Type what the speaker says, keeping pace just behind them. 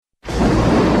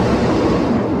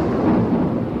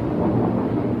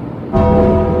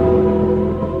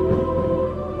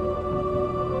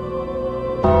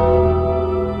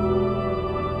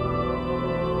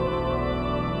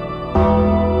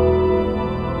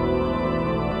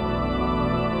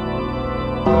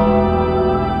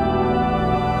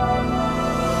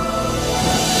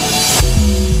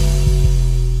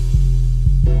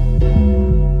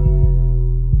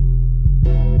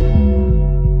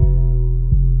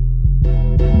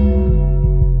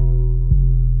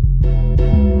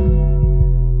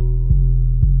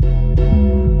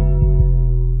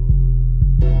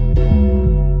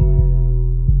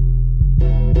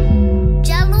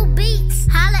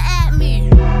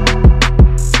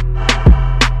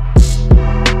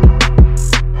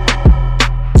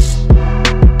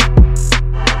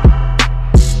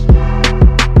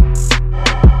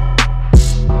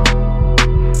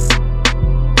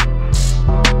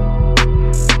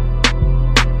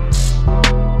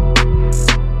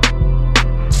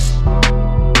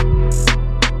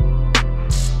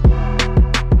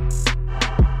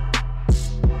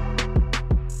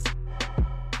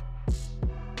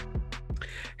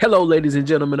Hello, ladies and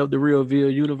gentlemen of the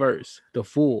Realville universe. The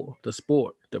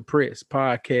Sport, the Press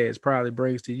podcast proudly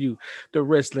brings to you the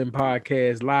Wrestling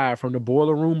Podcast live from the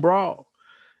Boiler Room Brawl.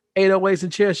 808s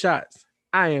and Chair Shots.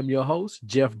 I am your host,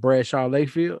 Jeff Bradshaw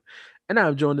Layfield, and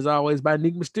I'm joined as always by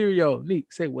Neek Mysterio.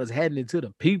 Neek, say what's happening to the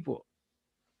people.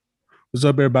 What's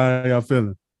up, everybody? How y'all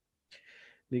feeling?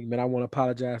 Neek, man, I want to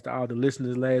apologize to all the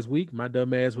listeners last week. My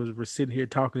dumb ass was sitting here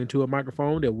talking into a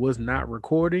microphone that was not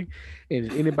recording.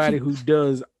 And anybody who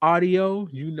does audio,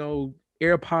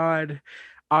 AirPod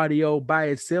audio by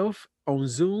itself on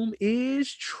Zoom is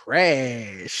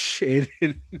trash.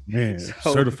 Man,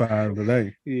 certified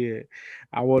today. Yeah,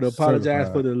 I want to apologize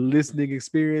for Certified. the listening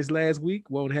experience last week.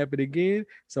 Won't happen again.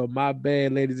 So my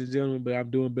bad, ladies and gentlemen, but I'm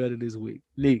doing better this week.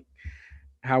 Nick,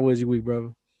 how was your week,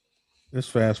 brother? Let's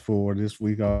fast forward this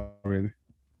week already.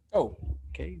 Oh,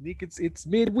 okay. Nick, it's Yeah,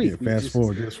 midweek. We fast just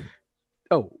forward this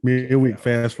oh, okay. midweek.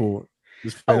 Fast forward.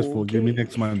 Just fast Oh, forward. Give me okay.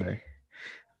 next Monday.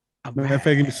 All Matter of right.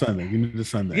 fact, give me Sunday. Give me the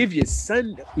Sunday. Give you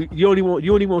Sunday. You only want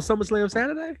SummerSlam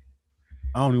Saturday?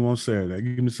 I only want Saturday.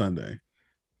 Give me Sunday.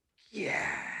 Yeah.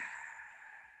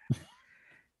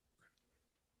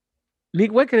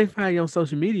 Nick, where can they find you on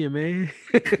social media, man?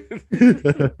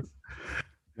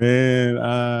 And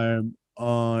I'm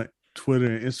on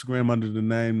Twitter and Instagram under the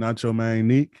name Nacho Man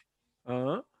Neek.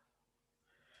 uh-huh.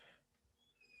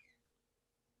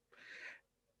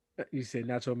 You said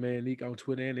Nacho Man Nick on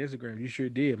Twitter and Instagram. You sure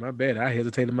did. My bad. I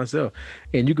hesitated myself.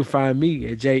 And you can find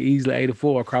me at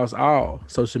JEasley84 across all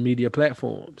social media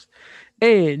platforms.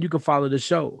 And you can follow the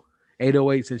show,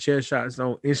 808s and Chair Shots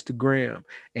on Instagram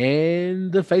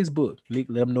and the Facebook. Nick,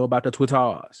 let them know about the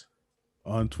Twitters.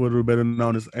 On Twitter, better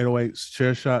known as 808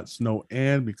 Chair Shots, no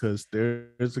and because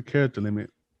there's a character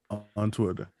limit on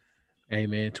Twitter. Hey,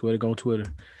 man, Twitter going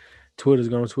Twitter. Twitter's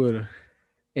going Twitter.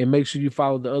 And make sure you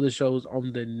follow the other shows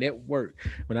on the network.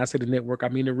 When I say the network, I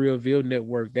mean the Realville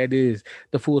Network. That is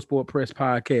the Full Sport Press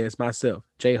Podcast, myself,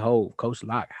 Jay Hove, Coach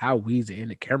Locke, How Weezy, and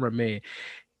the cameraman.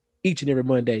 Each and every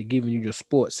Monday, giving you your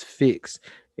sports fix.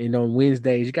 And on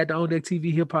Wednesdays, you got the On Deck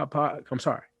TV Hip Hop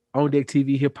On Deck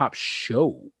TV Hip Hop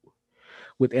Show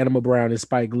with Animal Brown and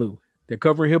Spike Lee. They're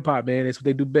covering hip hop, man. That's what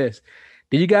they do best.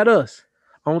 Then you got us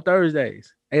on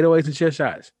Thursdays, 808s and Chair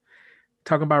Shots,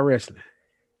 talking about wrestling.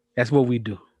 That's what we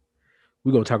do.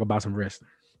 We're going to talk about some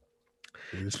wrestling.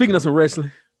 Speaking of some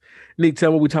wrestling, Nick, tell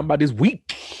me what we're talking about this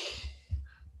week.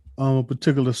 A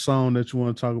particular song that you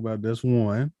want to talk about. That's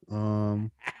one.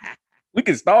 We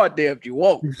can start there if you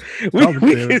want. We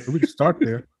can start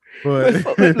there.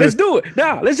 But let's do it.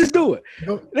 Now, let's just do it.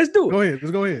 Let's do it. Go ahead.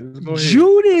 Let's go ahead.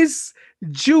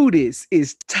 Judas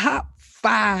is top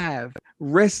 5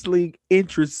 wrestling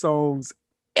interest songs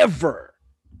ever.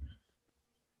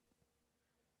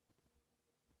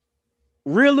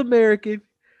 Real American,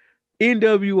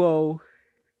 NWO,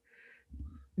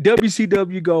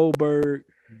 WCW Goldberg.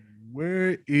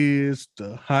 Where is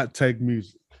the hot take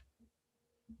music?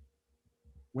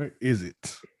 Where is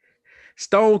it?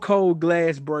 Stone Cold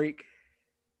Glass Break.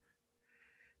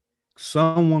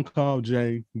 Someone call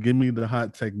Jay. Give me the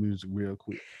hot take music real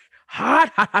quick.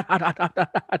 Hot.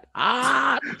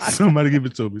 Somebody give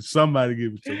it to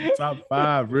me. Top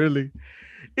 5, really?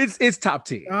 It's top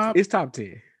 10. It's top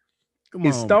 10. Come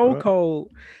It's on, Stone bro.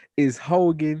 Cold, is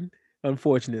Hogan,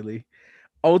 unfortunately,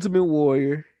 Ultimate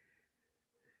Warrior,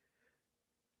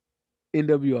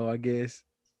 NWO, I guess,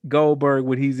 Goldberg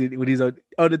when he's a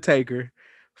Undertaker,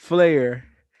 Flair.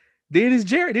 Then it's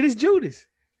Jarrett. Then it's Judas.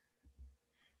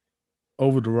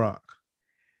 Over the Rock.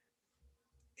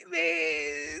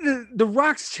 Man, the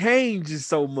Rock's changes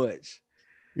so much.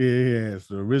 Yeah.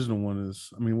 The original one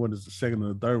is. What is the second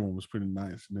and the third one was pretty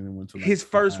nice, and then it went to His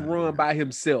first run by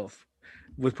himself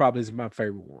was probably my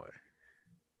favorite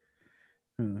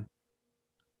one.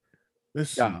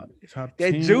 Let's see. Top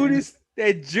that 10.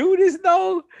 Judas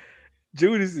though,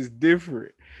 Judas is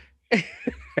different.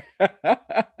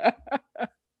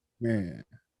 Man,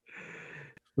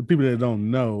 for people that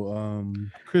don't know,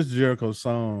 Chris Jericho's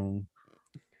song.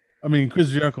 Chris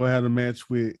Jericho had a match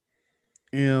with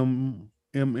MJF,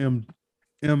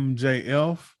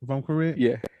 if I'm correct.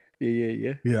 Yeah.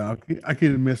 Yeah, I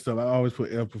get it messed up. I always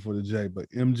put F before the J, but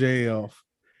MJF.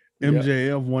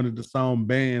 MJF wanted the song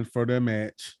banned for their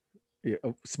match. Yeah,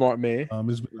 smart man.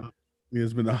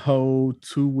 It's been a whole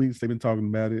 2 weeks they've been talking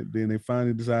about it. Then they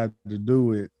finally decided to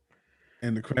do it,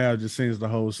 and the crowd just sings the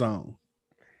whole song.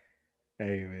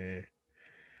 Hey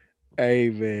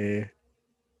man.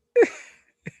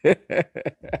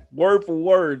 Word for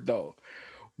word though.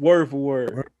 Word for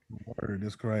word.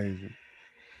 That's crazy.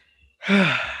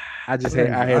 I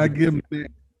give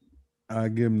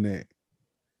him that.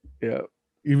 Yeah.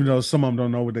 Even though some of them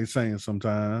don't know what they're saying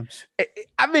sometimes.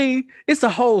 I mean, it's a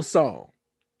whole song.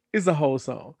 It's a whole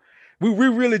song. We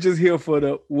really just here for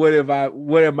the what am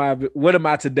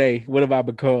I today? What have I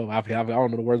become? I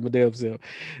don't know the words of my damn self.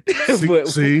 But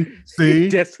See.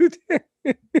 that's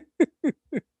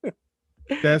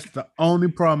That's the only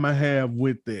problem I have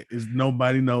with it is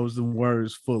nobody knows the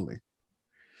words fully.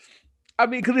 I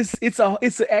mean, because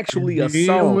it's actually a When,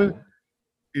 song.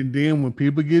 and then when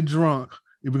people get drunk,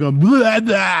 it becomes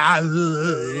that's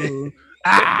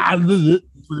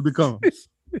what it becomes.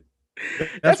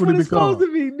 That's That's what what it it's supposed becomes.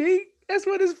 to be, Neek. That's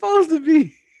what it's supposed to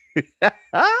be.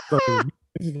 So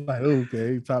it's like,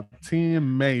 okay, top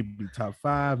 10, maybe. Top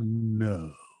 5,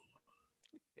 no.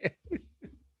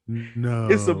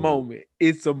 It's a No. moment.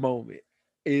 It's a moment.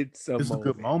 It's a It's a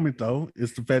good moment. moment though.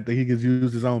 It's the fact that he gets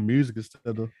use his own music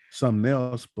instead of something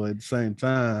else, but at the same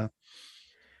time,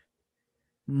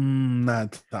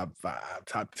 not top 5,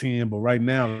 top 10, but right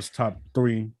now it's top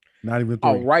 3, not even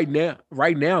Oh, 3. right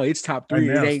now, it's top Right three.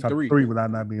 It now it's ain't top three. 3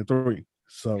 without not being 3.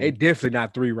 So It definitely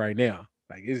not three right now.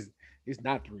 Like it's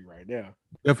not three right now.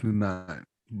 definitely not.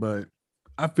 But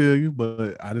I feel you,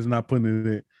 but I just not putting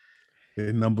it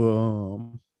at number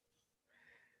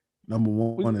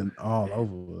We, one and all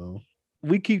over. Though.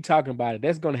 we keep talking about it.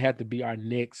 That's gonna have to be our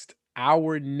next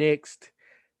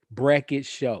bracket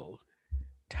show.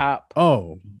 Top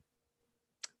Oh,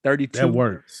 that 32,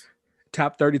 works.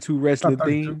 top 32 Top wrestling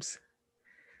 32. themes.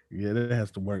 Yeah, that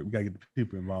has to work. We gotta get the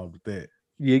people involved with that.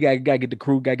 Yeah, you gotta get the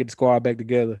crew, gotta get the squad back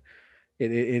together,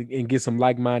 and get some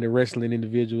like-minded wrestling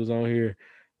individuals on here,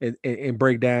 and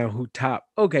break down who top.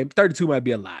 Okay, 32 might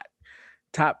be a lot.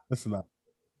 Top That's a lot.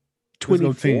 Let's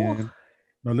go 24. 10.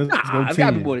 No, let's go Nah, it's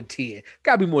gotta be more 10. than 10.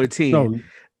 Gotta be more than 10. No,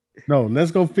 no,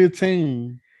 let's go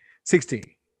 15. 16.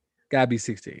 Gotta be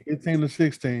 16. 15 to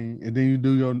 16, and then you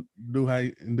do how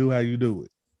you do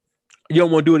it. You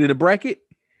don't want to do it in a bracket?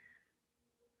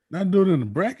 Not do it in a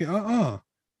bracket.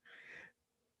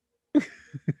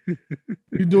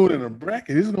 You do it in a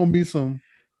bracket. It's gonna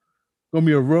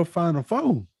be a rough final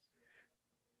four.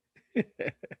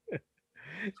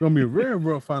 It's gonna be a very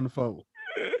rough final four.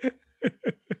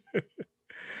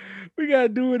 We gotta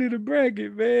do it in a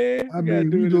bracket, man. I We gotta mean,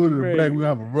 if do you it in do a it in a bracket, bracket. we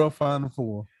have a rough final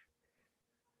four.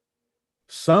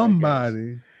 I got you.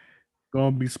 Somebody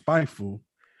gonna be spiteful.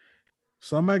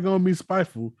 Somebody gonna be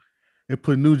spiteful and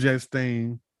put New Jack's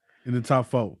thing in the top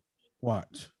four.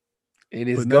 Watch. And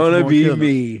it's Put Natural gonna Born be Killers.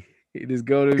 me. It is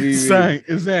gonna be me. Same,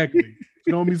 exactly. It's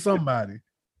gonna be somebody.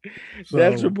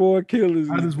 Natural So Born Killers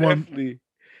I is just want. definitely.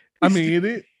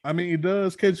 I mean, it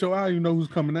does catch your eye. You know who's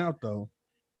coming out though.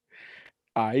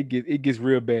 It gets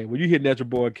real bad. When you hear Natural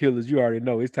Born Killers, you already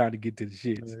know it's time to get to the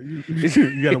shits.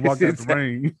 You got to walk out the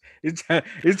ring. It's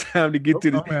time to get Nope,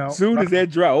 to the I'm out. soon Bye. as that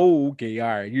drop. Oh, okay, all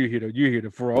right. You're here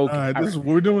to for All okay. right, All this right. is what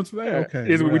we're doing today. Okay,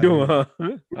 This is what we're we're out of doing, here.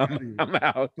 huh? We're out of here. I'm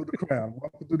out. Through the crowd.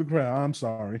 Walking through the crowd. I'm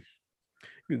sorry.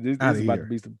 This Out is of about to here.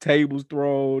 be some tables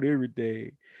thrown,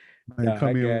 everything. Man, Nah, I come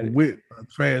got in with a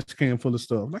trash can full of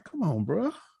stuff. Like, come on,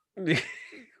 bro. it.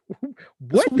 That's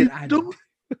What what did we I do. do?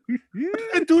 What did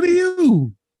I do to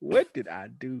you? What did I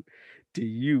do to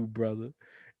you, brother?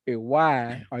 And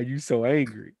why are you so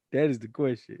angry? That is the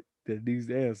question that needs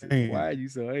answers. Why are Man. you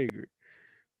so angry?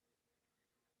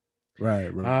 Oh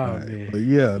Right. man. But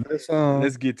yeah,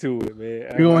 Let's get to it, man.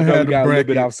 we're I gonna know we have the got a little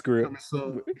bit bracket off script. coming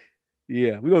soon.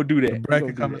 Yeah, we're gonna do The that. We're gonna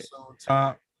bracket do coming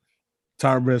soon.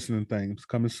 Top wrestling things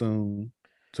coming soon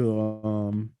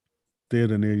to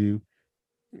theater near you.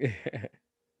 that.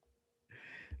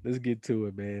 Let's get to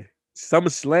it, man.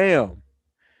 SummerSlam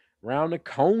round the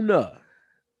corner.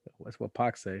 That's what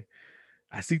Pac say.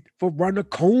 I see for round the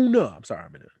corner. I'm sorry,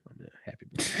 I'm in a happy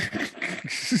mood.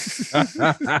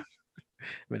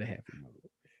 I'm in a happy mood.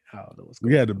 I don't know what's We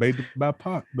going had a on. debate about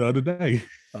Pac the other day.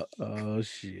 Oh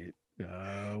shit.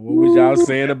 What was y'all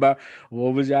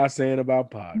saying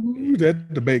about Pac, Ooh, man?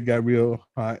 that debate got real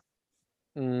hot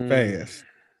Mm, fast.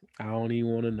 I don't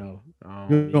even want to know. I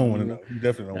You don't don't want to even know. You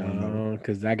definitely don't want to know.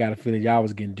 because I got a feeling y'all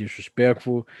was getting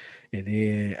disrespectful, and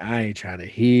then I ain't trying to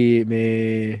hear it,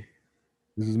 man.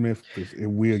 This is Memphis. It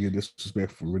will get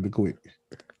disrespectful really quick.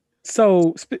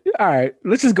 So, all right,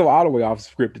 let's just go all the way off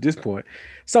script at this point.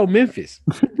 So, Memphis,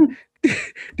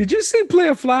 did you see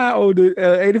Player Fly on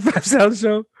the 85 South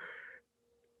show?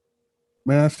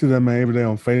 Man, I see that man every day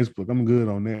on Facebook. I'm good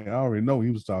on that. I already know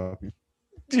he was talking.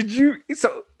 Did you?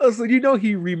 So you know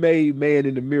he remade Man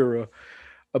in the Mirror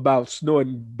about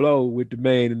snorting blow with the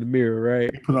man in the mirror,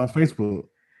 right? He put it on Facebook.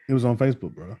 It was on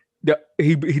Facebook, bro.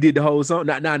 He did the whole song.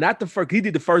 Not the first. He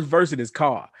did the first verse in his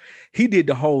car. He did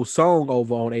the whole song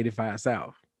over on 85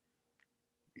 South.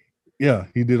 Yeah,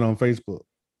 he did it on Facebook.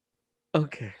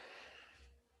 Okay.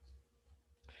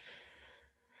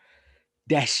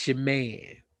 That's your man.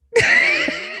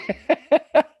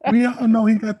 We all know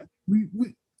he got. We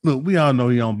look. We all know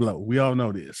he on blow. We all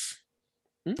know this.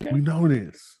 Okay. We know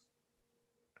this.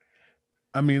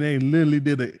 I mean, they literally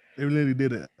did a. They literally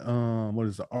did a. What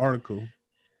is the article?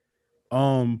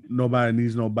 Nobody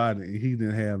needs nobody. He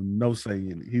didn't have no say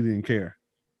in it. He didn't care.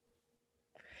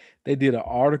 They did an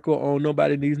article on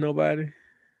Nobody Needs Nobody.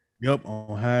 Yep,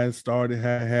 on how it started,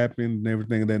 how it happened, and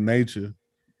everything of that nature.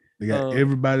 They got Um,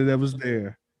 everybody that was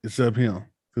there except him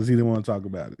because he didn't want to talk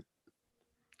about it.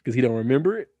 because he don't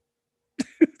remember it.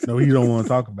 No, he don't want to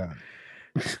talk about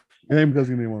it. It ain't because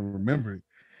he didn't want to remember it.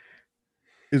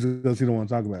 It's because he don't want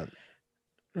to talk about it.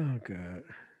 Oh God.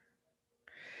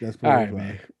 That's All pretty right, much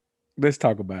man. Let's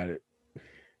talk about it.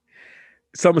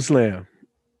 SummerSlam.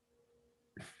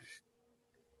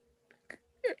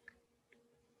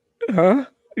 Huh?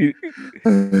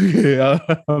 Yeah,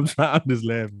 I'm just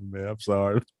laughing, man. I'm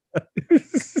sorry.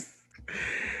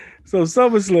 So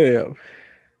SummerSlam.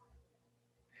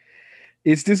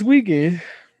 It's this weekend.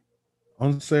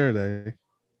 On Saturday,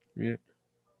 Yeah.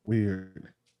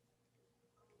 weird.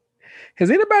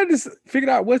 Has anybody just figured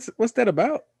out what's that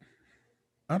about?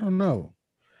 I don't know,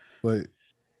 but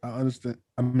I understand.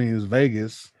 I mean, it's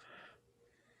Vegas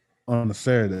on a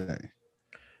Saturday.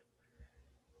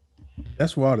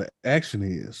 That's where all the action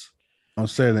is on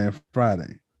Saturday and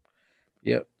Friday.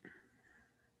 Yep.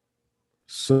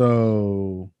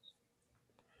 So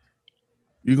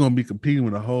you're gonna be competing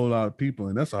with a whole lot of people,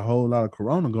 and that's a whole lot of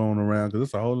corona going around because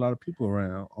there's a whole lot of people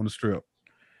around on the strip.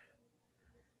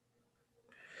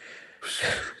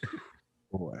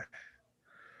 Boy,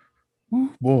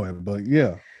 boy, but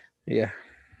yeah, Yeah.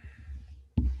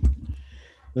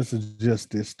 this is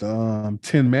just this 10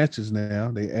 matches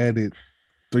now. They added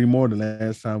 3 more the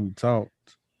last time we talked,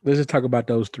 Let's just talk about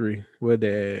those three. Where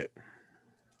they at?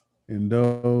 and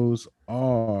those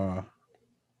are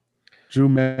Drew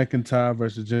McIntyre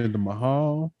versus Jinder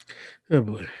Mahal, Oh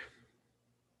boy.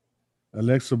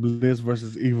 Alexa Bliss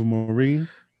versus Eva Marie,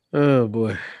 Oh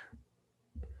boy.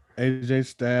 AJ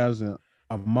Styles and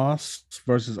Amos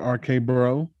versus RK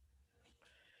Bro.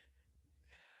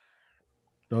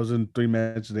 Those are the 3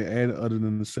 matches they added, other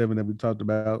than the 7 that we talked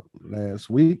about last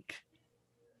week.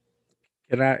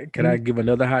 Can I give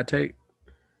another hot take?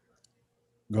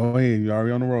 Go ahead. You're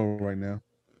already on the road right now.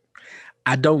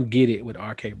 I don't get it with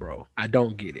RK Bro. I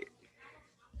don't get it.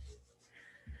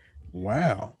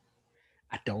 Wow.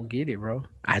 I don't get it, bro.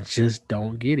 I just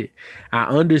don't get it. I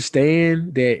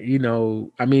understand that,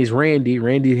 I mean, it's Randy.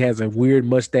 Randy has a weird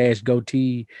mustache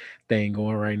goatee thing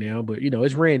going right now, but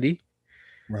it's Randy.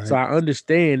 So Right. I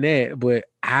understand that, but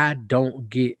I don't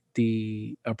get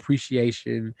the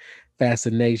appreciation,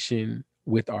 fascination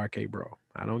with RK Bro.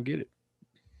 I don't get it.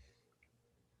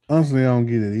 Honestly, I don't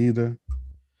get it either.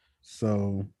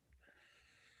 So,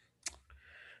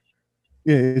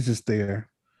 yeah, it's just there.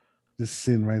 Just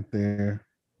sitting right there,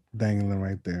 dangling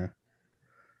right there.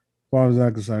 As far as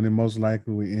I'm concerned, it most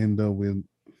likely we end up with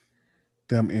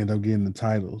them end up getting the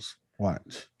titles.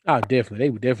 Watch. Oh, definitely. They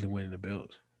would definitely win the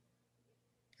belts.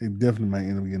 They definitely might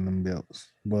end up getting them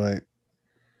belts. But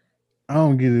I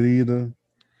don't get it either.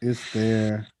 It's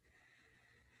there.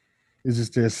 It's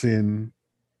just there sitting.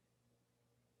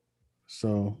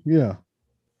 So, yeah,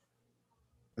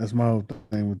 that's my whole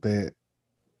thing with that.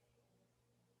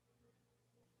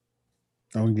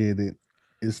 I don't get it.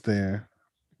 It's there.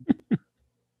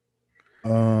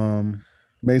 Um,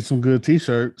 Made some good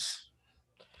T-shirts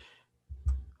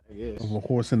I guess. of a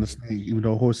horse and a snake, even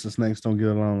though horses and snakes don't get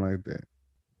along like that.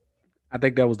 I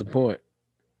think that was the point.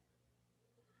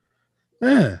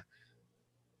 Yeah,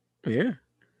 Yeah.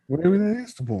 maybe that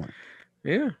is the point.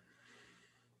 Yeah.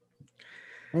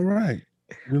 All right,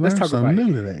 we Let's learned talk something about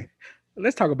new today.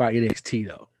 let's talk about NXT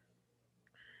though.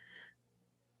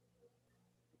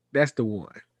 That's the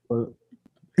one.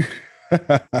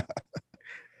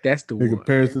 That's the in one.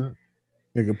 comparison,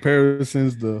 in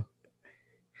comparisons, the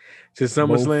To both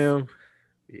SummerSlam.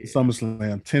 Yeah.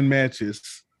 SummerSlam 10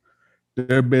 matches,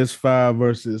 their best 5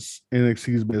 versus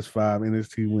NXT's best 5.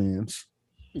 NXT wins.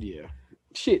 Yeah.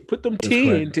 Shit, put them That's 10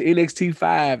 crazy. to NXT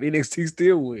 5. NXT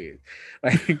still wins.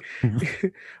 Like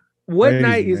what Crazy,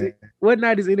 night is man. it? What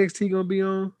night is NXT gonna be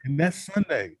on? And that's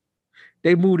Sunday.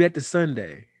 They moved that to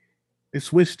Sunday. They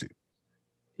switched it.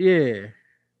 Yeah.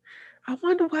 I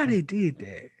wonder why they did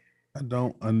that. I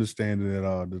don't understand it at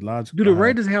all. The logic Do the behind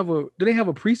Raiders do they have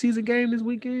a preseason game this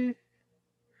weekend?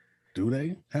 do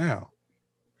they? How?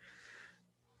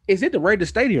 It's at the Raiders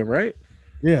Stadium, right?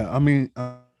 Yeah, I mean,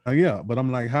 yeah, but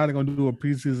I'm like, how they gonna do a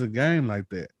preseason game like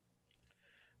that?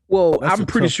 Well, That's I'm a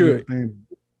pretty tough little sure thing.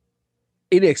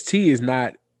 NXT is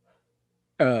not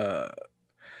uh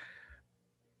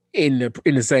in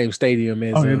the same stadium Oh,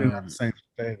 as yeah, they're not the same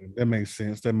stadium. That makes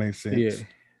sense. That makes yeah. sense.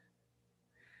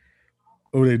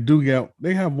 Oh, they do get.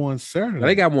 They have one Now they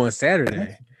Saturday. got one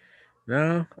Saturday.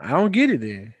 No, I don't get it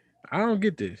then. I don't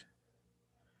get this.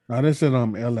 No, they said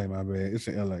L.A. My bad. It's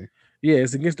in L.A. Yeah,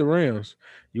 it's against the Rams.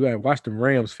 You gotta watch them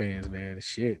Rams fans, man.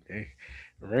 Shit, the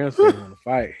Rams fans want to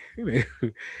fight.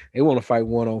 They want to fight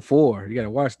 1-on-4. You gotta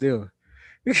watch them.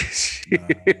 Nah,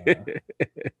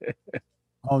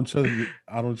 I don't trust.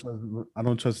 I don't trust. I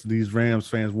don't trust these Rams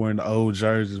fans wearing the old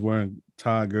jerseys, wearing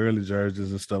Todd Gurley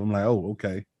jerseys and stuff. I'm like, oh,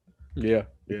 okay, Yeah,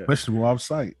 yeah, questionable off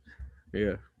site.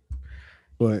 yeah.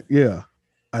 But yeah,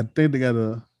 I think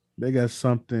they got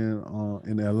something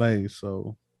in L.A.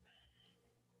 So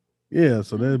yeah,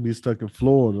 so they'll be stuck in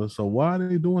Florida. So why are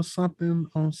they doing something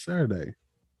on Saturday?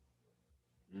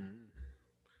 Mm,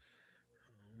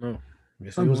 no, guess they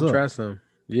Something's want to up. try something.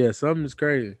 Yeah, something is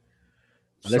crazy.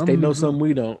 Unless they Something know is up. something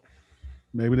we don't.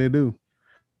 Maybe they do.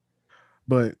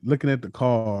 But looking at the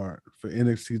card for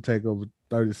NXT Takeover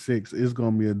 36, it's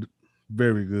gonna be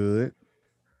very good.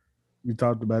 We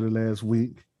talked about it last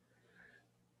week.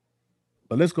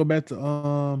 But let's go back to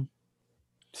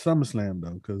SummerSlam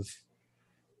though, because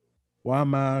why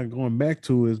am I going back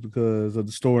to it is because of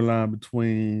the storyline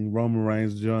between Roman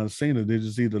Reigns and John Cena. Did you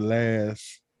see the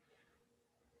last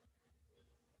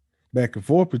back and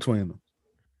forth between them?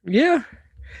 Yeah,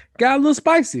 got a little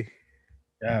spicy.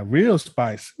 Yeah, real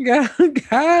spicy. Got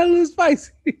a little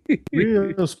spicy.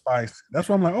 Real spicy. That's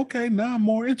why I'm like, okay, now I'm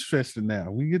more interested now.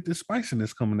 We get this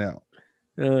spiciness coming out.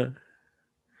 uh,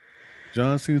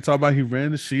 John Cena talked about he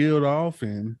ran the shield off,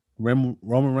 and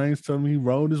Roman Reigns told him he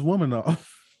rolled his woman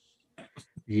off.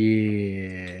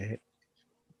 yeah,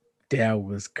 that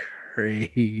was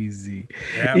crazy.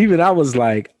 Yeah, Even I was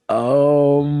like, I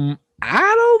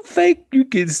don't think you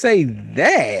can say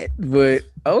that, but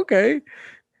okay.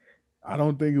 I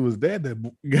don't think it was that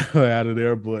got out of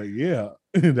there, but yeah,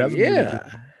 that's what it is. Yeah.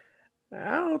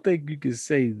 I don't think you can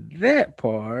say that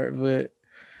part, but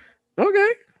okay.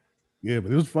 Yeah,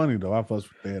 but it was funny though. I fussed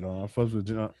with that. I fussed with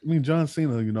John. I mean, John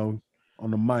Cena. On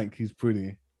the mic, he's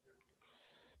pretty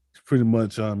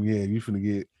much yeah. You finna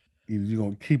get either you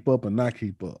gonna keep up or not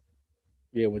keep up.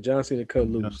 Yeah, when John Cena cut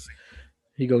John loose, Cena,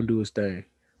 he gonna do his thing.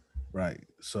 right?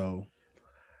 So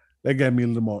that got me a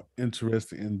little more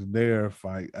interested in their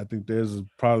fight. I think theirs is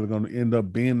probably going to end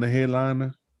up being the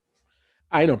headliner.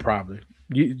 I know probably.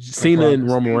 No Cena problem. and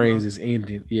Roman Cena, Reigns is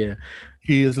ending. Yeah.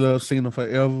 kids love Cena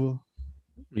forever.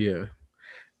 Yeah.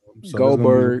 So that's gonna be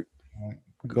Goldberg.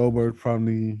 Goldberg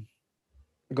probably.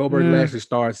 Goldberg Yeah. Lashley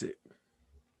starts it.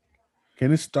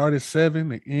 Can it start at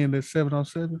 7 and end at 7 on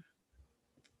 7?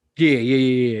 Yeah.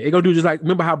 It gonna do just like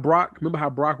remember how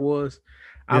Brock was?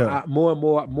 Yeah. More and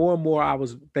more I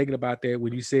was thinking about that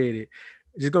when you said it.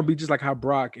 It's just gonna be just like how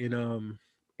Brock and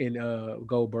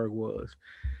Goldberg was.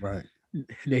 Right.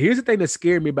 Now here's the thing that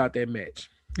scared me about that match.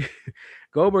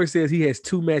 Goldberg says he has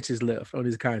 2 matches left on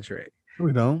his contract.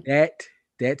 We don't. That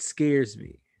that scares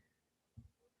me.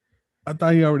 I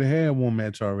thought he already had one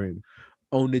match already.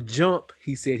 On the jump,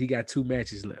 he said he got 2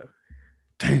 matches left.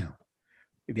 Damn.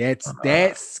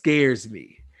 That scares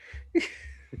me.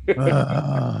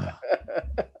 Uh,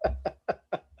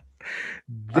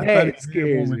 I thought That he had one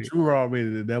scares with me. Drew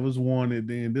already. That was one, and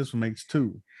then this one makes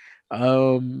two. I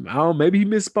don't. Maybe he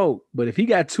misspoke, but if he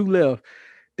got 2 left,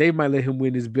 they might let him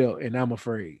win his belt, and I'm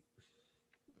afraid.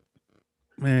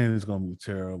 Man, it's gonna be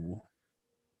terrible.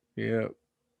 Yeah,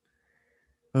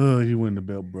 Oh, he win the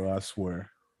belt, bro. I swear.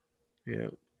 yeah,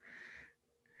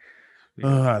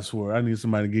 yeah, I swear. I need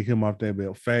somebody to get him off that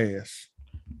belt fast.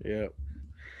 yeah,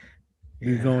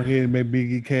 We yeah. go ahead and make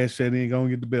Big E cash that in, go and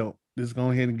get the belt. Just go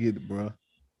ahead and get it, bro.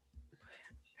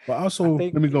 But I also,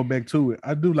 think let me go back to it.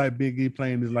 I do like Big E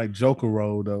playing this like Joker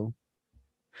role, though.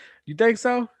 you think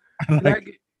so. I You like like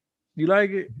it? You like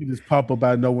it? he just pop up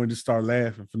out of nowhere and just start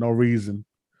laughing for no reason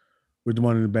with the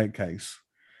Money in the Bank case.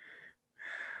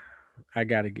 I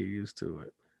gotta get used to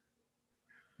it.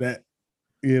 That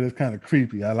yeah, that's kind of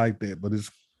creepy. I like that, but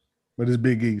it's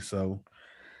Big E, so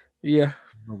Yeah.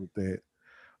 go with that.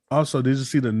 Also, did you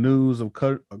see the news of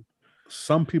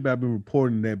some people have been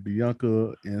reporting that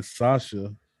Bianca and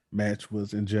Sasha match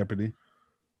was in jeopardy?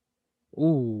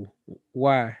 Ooh.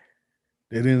 Why?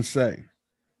 They didn't say.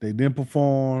 They didn't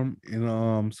perform in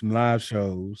some live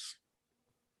shows.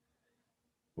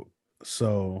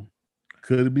 So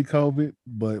could it be COVID?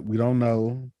 But we don't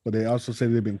know. But they also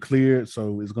said they've been cleared,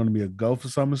 so it's going to be a go for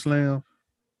SummerSlam.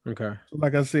 Okay. So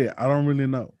like I said, I don't really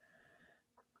know.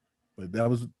 But that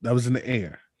was in the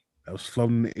air. That was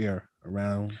floating in the air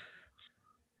around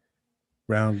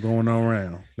going on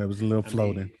around. That was a little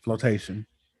I mean, flotation.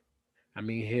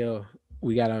 hell.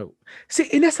 We gotta see,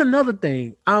 and that's another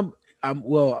thing. I'm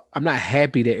not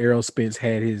happy that Errol Spence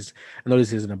had his. I know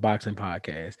this isn't a boxing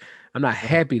podcast. I'm not Right.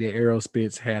 happy that Errol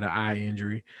Spence had an eye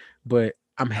injury, but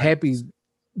I'm happy Nice.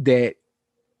 that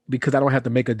because I don't have to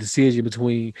make a decision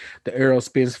between the Errol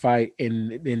Spence fight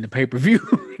and the pay per view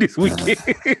this weekend.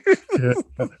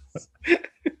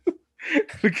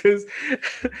 Because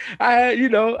I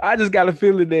just got a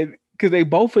feeling that because they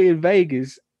both are in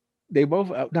Vegas, they both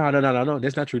no,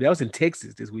 that's not true. That was in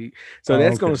Texas this week, so Oh,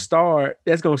 that's okay. gonna start.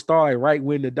 That's gonna start right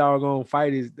when the doggone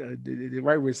fight is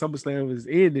right when SummerSlam is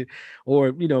ending,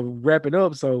 or wrapping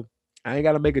up. So I ain't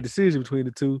got to make a decision between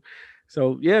the two.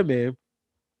 So yeah, man,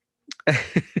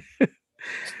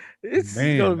 it's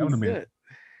Man, gonna that be would have been good.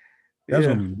 that's Yeah,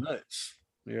 gonna be nuts.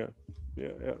 yeah, yeah.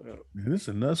 Man, this is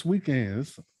a nuts weekend.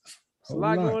 It's a It's a whole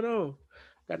lot lot. going on.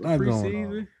 Got the Lot going on.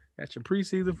 preseason. Got your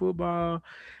preseason football.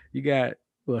 You got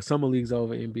summer leagues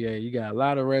over NBA. You got a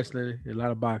lot of wrestling and a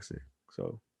lot of boxing.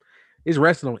 So it's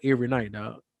wrestling on every night,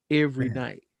 dog. Every Man,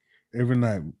 night. every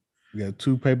night. We got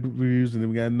two pay-per-views and then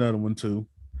we got another one too.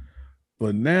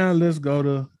 But now let's go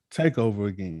to Takeover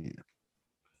again.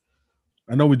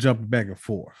 I know we're jumping back and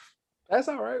forth. That's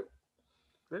all right.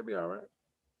 That'll be all right.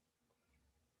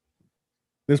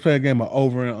 Let's play a game of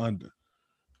over and under.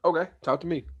 Okay, talk to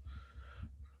me.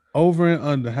 Over and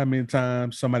under how many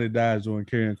times somebody dies during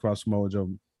carrying cross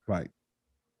Mojo fight?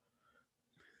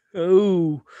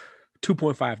 Ooh,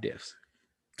 2.5 deaths.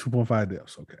 2.5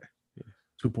 deaths. Okay.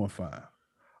 2.5.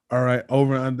 All right.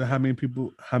 Over and under how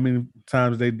many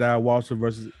times they die Walter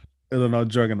versus Illinois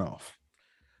Dragunov?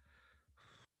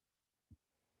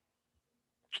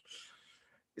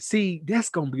 See, that's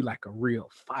gonna be like a real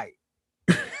fight.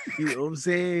 You know what I'm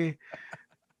saying?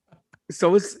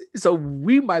 So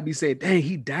we might be saying, dang,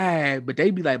 he died, but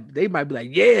they might be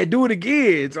like, yeah, do it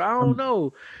again. So I don't Them,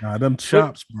 know. nah, them But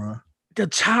chops, bro. the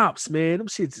chops, man, them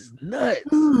shits is nuts.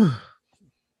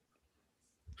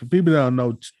 For people that don't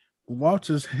know,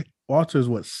 Walter's what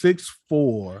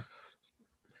 6'4",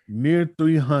 near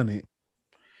 300,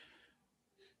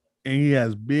 and he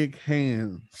has big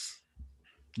hands,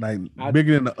 like I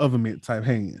bigger than the oven mitt type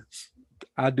hands.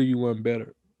 I do you one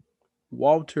better.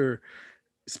 Walter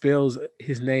spells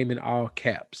his name in all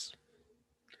caps.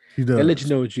 He That let you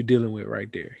does, know what you're dealing with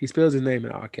right there. He spells his name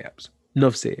in all caps.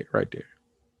 Enough said right there.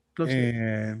 Enough said.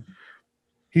 and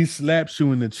he slaps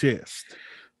you in the chest.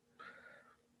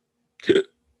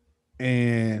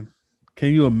 And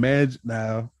can you imagine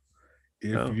now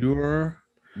if No. you're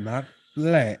not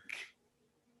black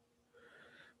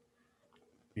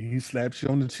and he slaps you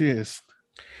on the chest,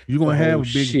 you're gonna have Oh a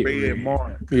big shit, red red.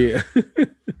 mark Yeah.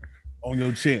 on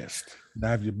your chest.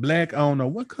 Now, if you're black, I don't know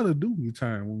what color do you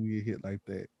turn when you get hit like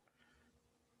that.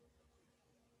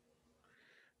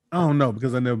 I don't know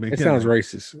because I've never been It hit sounds like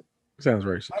that. racist. It sounds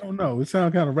racist. I don't know. It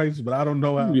sounds kind of racist, but I don't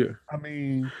know how. Yeah. I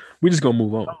mean, We just gonna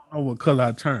move I on. don't know what color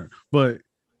I turn, but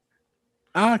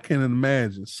I can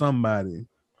imagine somebody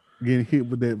getting hit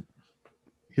with that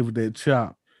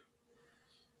chop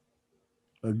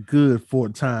a good 4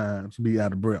 times, be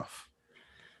out of breath.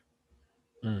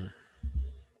 Mm.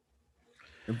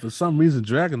 And for some reason,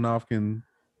 Dragunov can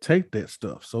take that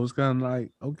stuff. So it's kind of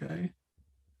like, okay,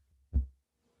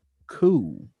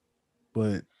 cool.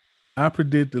 But I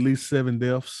predict at least 7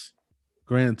 deaths,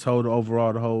 grand total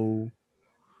overall, the whole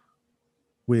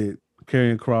with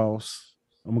carrying cross.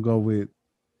 I'm gonna go with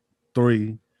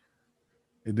 3,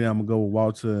 and then I'm gonna go with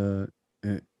Walter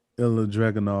and Illa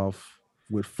Dragunov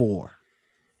with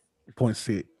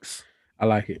 4.6. I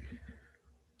like it.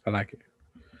 I like it.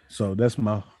 So that's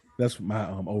my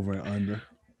over and under.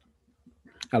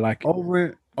 I like it.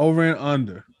 Over and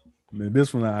under. Man,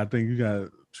 this one I think you got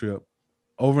to trip.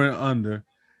 Over and under.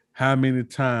 How many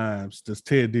times does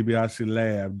Ted DiBiase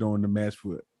laugh during the match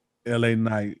with LA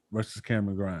Knight versus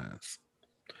Cameron Grimes?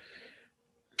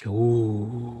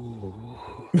 Ooh.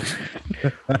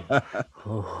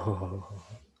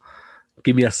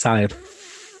 Give me a solid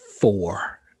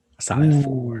 4. A solid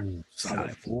 4. Ooh, solid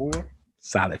Solid 4. 4.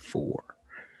 Solid 4.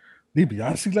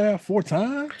 DiBiase laughed 4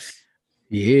 times.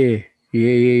 Yeah.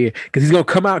 Yeah. Because he's gonna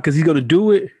come out because he's gonna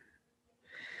do it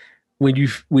when you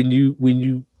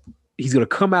he's gonna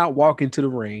come out, walk into the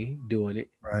ring doing it.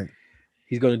 Right.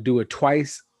 He's gonna do it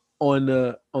twice on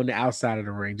the outside of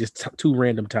the ring, just 2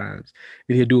 random times.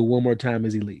 Then he'll do it one more time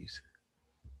as he leaves.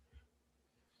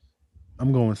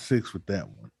 I'm going 6 with that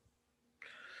one.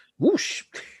 Whoosh.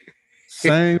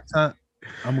 Same time.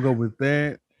 I'm gonna go with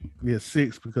that. Yeah,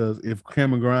 6 because if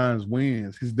Cameron Grimes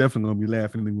wins, he's definitely gonna be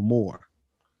laughing even more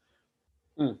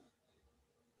Mm.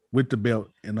 with the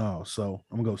belt and all. So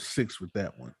I'm gonna go 6 with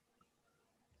that one.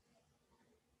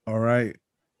 All right.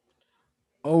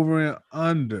 over and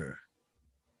under.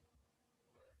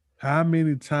 How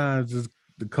many times is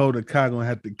Dakota Kai gonna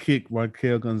have to kick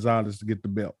Raquel Gonzalez to get the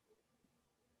belt?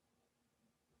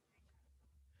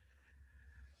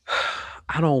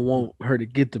 I don't want her to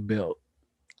get the belt.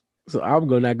 So I'm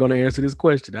not gonna answer this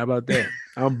question. How about that?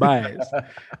 I'm biased.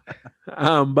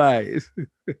 I'm biased.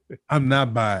 I'm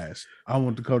not biased. I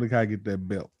want Dakota Kai to get that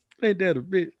belt. Ain't that a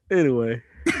bit? Anyway.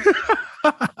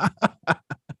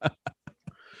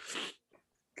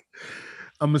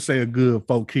 I'm gonna say a good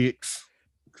 4 kicks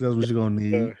because that's what you're gonna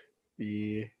need.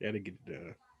 Yeah, that'll get it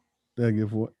done. That'll get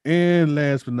for. And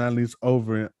last but not least,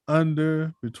 over and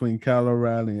under between Kyle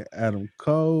O'Reilly and Adam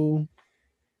Cole.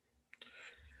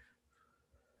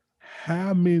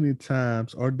 How many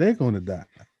times are they gonna die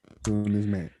during this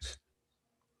match?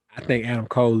 I think Adam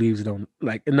Cole leaves it on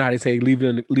like now they say leave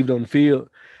it on the field.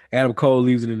 Adam Cole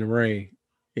leaves it in the ring.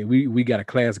 And we got a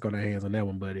classic on our hands on that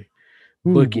one, buddy.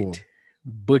 Ooh Book boy, it.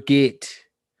 Book it.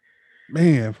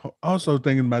 man. Also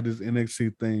thinking about this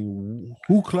NXT thing.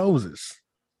 Who closes?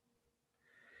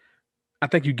 I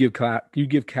think you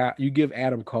give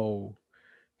Adam Cole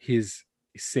his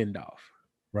send off.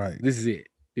 Right, This is it.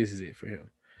 This is it for him.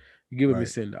 You give him his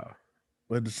right. send off.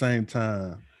 But at the same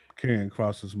time, carrying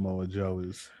Cross Samoa Joe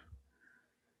is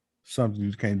something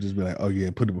you can't just be like, oh yeah,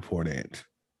 put it before that.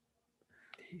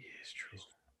 Yeah, it's true.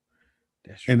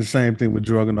 That's true. And the same thing with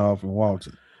Dragunov and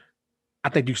Walter. I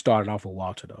think you started off with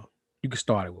Walter though. You can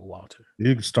start it with Walter.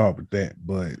 You can start with that,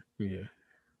 but Yeah.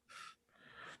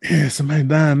 yeah, somebody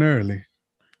dying early.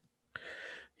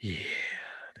 Yeah.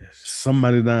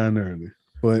 Somebody dying early.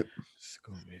 But It's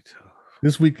gonna be tough.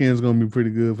 this weekend is going to be pretty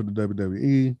good for the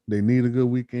WWE. They need a good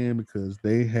weekend because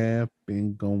they have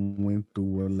been going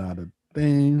through a lot of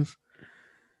things.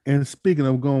 And speaking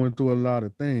of going through a lot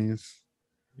of things,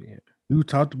 Yeah. you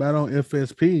talked about on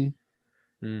FSP,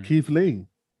 Keith Lee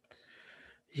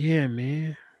Yeah,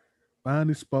 man.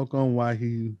 finally spoke on why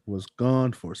he was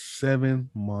gone for 7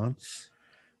 months.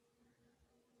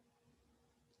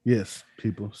 Yes,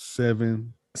 people,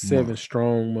 7 7 months.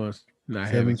 strong months not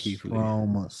having Seven Keith Lee. strong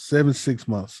months. 6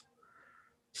 months.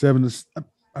 Seven is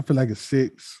I feel like it's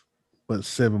 6, but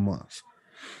 7 months.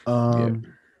 Yeah.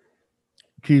 Um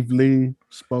Keith Lee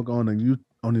spoke on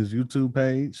his YouTube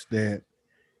page that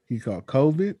he caught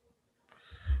COVID,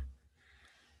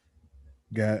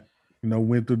 got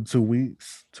went through the 2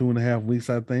 weeks, 2.5 weeks,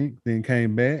 I think, then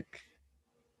came back,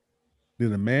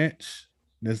 did a match.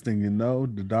 Next thing you know,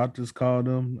 the doctors called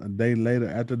him a day later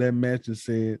after that match and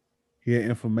said he had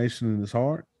inflammation in his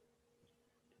heart.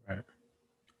 Right.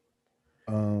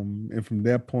 And from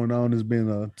that point on, it's been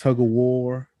a tug of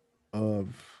war of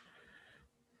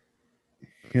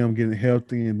him getting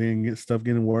healthy and then stuff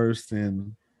getting worse.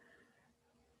 And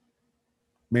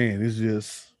man, it's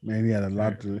just man, he had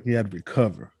to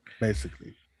recover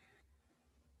basically.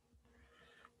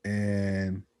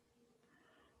 And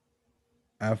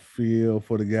I feel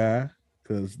for the guy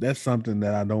because that's something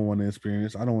that I don't want to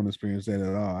experience. I don't want to experience that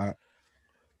at all.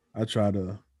 I try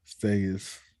to stay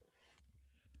as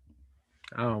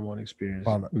I don't want to experience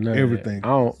follow none of that. everything. I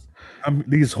don't.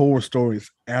 These horror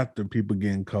stories after people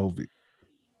getting COVID.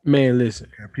 Man, listen.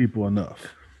 People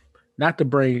enough. Not to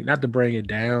bring it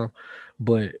down,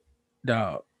 but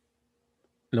dog,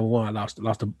 number one, I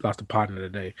lost a partner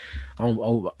today, from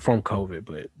COVID,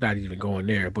 but not even going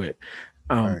there. But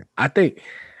Right. I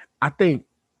think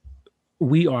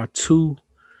we are 2,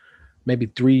 maybe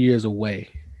 3 years away,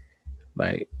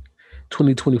 like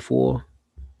 2024,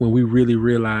 when we really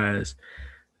realize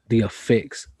the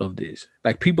effects of this.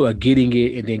 Like people are getting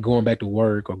it and then going back to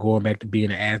work or going back to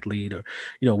being an athlete or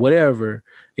whatever,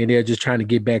 and they're just trying to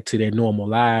get back to their normal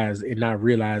lives and not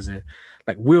realizing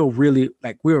we're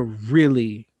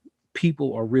really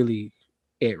people are really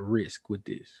at risk with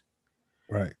this.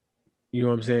 Right. You know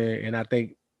what I'm saying? And I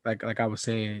think like I was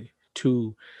saying,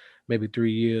 2, maybe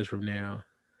 3 years from now,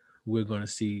 we're gonna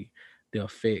see the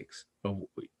effects of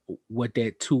what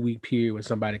that 2 week period when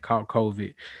somebody caught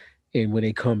COVID and when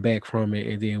they come back from it,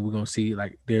 and then we're gonna see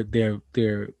like their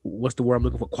what's the word I'm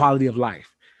looking for? Quality of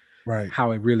life, Right.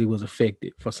 how it really was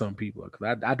affected for some people.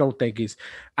 Because I don't think it's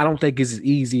as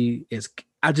easy as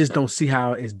I just don't see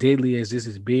how as deadly as this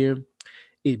has been,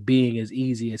 it being as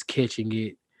easy as catching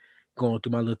it, going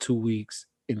through my little 2 weeks,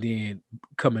 and then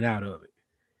coming out of it.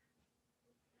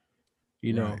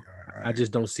 Right. I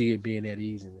just don't see it being that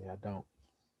easy, man. I don't.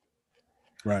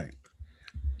 Right.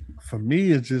 For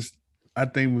me, it's just I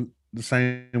think the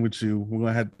same with you.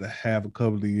 We're gonna have a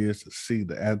couple of years to see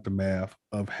the aftermath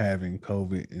of having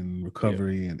COVID and Yeah.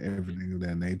 recovery and everything of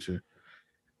that nature.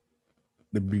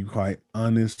 To be quite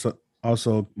honest,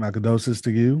 also my condolences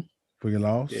to you. for your Yeah.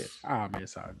 loss. Ah man,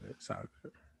 it's all good. It's all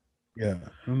good. Yeah,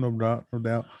 no doubt, no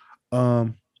doubt.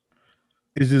 Um,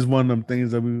 it's just one of them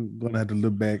things that we're gonna have to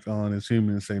look back on as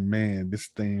humans and say, man, this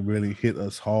thing really hit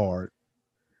us hard,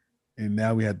 and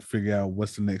now we have to figure out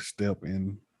what's the next step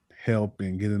in help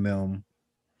and getting them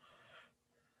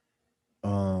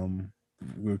um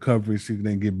recovery so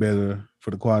they can get better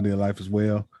for the quality of life as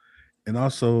well. And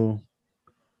also,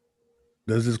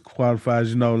 does this qualify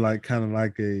as like kind of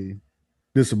like a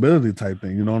disability type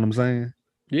thing? You know what I'm saying?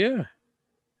 Yeah.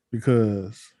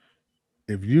 Because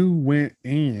if you went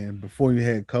in before you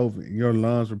had COVID and your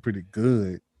lungs were pretty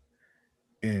good,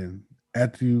 and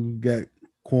after you got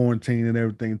quarantined and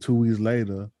everything 2 weeks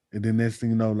later, and then next thing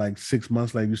you know, like 6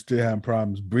 months later, you still having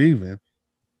problems breathing,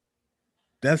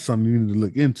 that's something you need to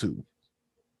look into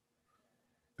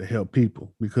to help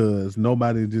people because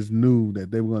nobody just knew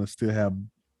that they were going to still have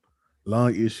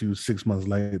lung issues 6 months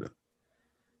later.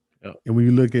 Yep. And when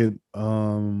you look at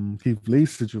Keith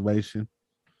Lee's situation,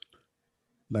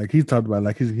 like he talked about,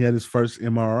 like he had his first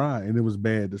MRI and it was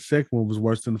bad. The second one was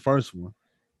worse than the first one,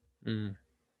 Mm,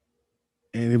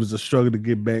 and it was a struggle to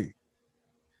get back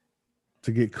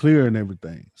to get clear and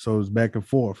everything. So it was back and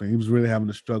forth, and he was really having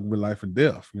to struggle with life and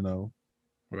death.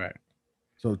 right.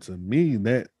 So to me,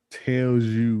 that tells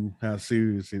you how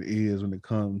serious it is when it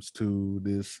comes to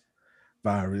this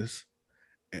virus.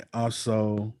 And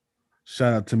also,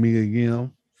 shout out to Mia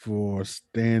again for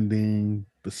standing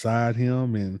beside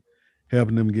him and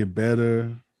helping him get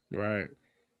better. Right.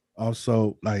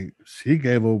 Also, like she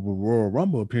gave over a Royal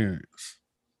Rumble appearance.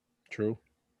 True.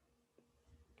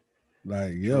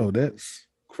 Like, yo, True. that's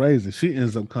crazy. She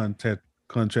ends up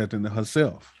contracting it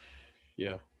herself.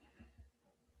 Yeah.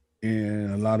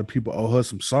 And a lot of people owe her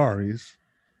some sorries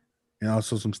and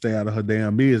also some stay out of her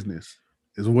damn business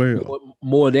as well.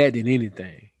 More of that than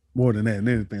anything. More than that and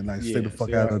anything, like stay the Yeah. fuck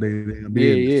So out of their damn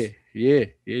yeah, yeah, business. yeah,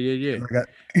 yeah, yeah,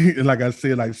 And yeah. like I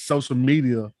said, like social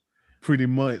media, pretty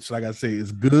much, like I say,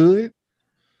 it's good,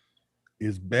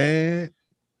 it's bad,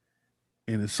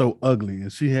 and it's so ugly.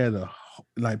 And she had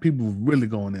like people really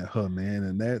going at her, man,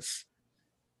 and that's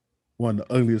one of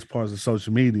the ugliest parts of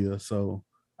social media. So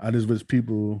I just wish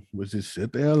people would just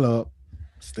shut the hell up,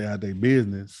 stay out their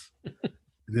business.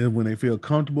 Then when they feel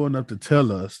comfortable enough to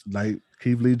tell us, like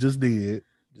Keith Lee just did,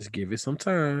 Just give it some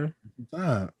time.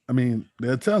 time. I mean,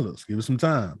 they'll tell us, give it some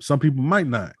time. Some people might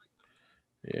not.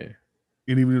 Yeah.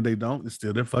 And even if they don't, it's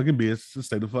still their fucking business to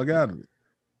stay the fuck out of it.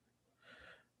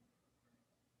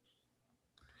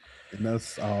 And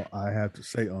that's all I have to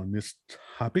say on this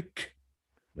topic.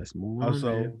 Let's move on,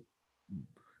 Also, man.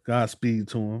 Godspeed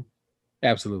to him.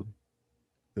 Absolutely.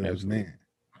 Because Absolutely.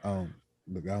 man,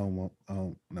 look, I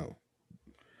don't know.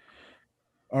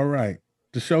 All right.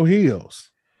 The show Heels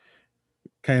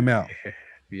came out.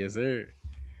 Yes, sir.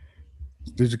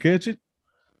 Did you catch it?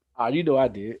 Ah, you know I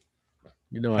did.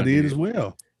 You know I I did did. as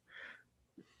well.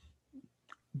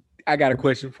 I got a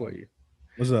question for you.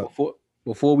 What's up?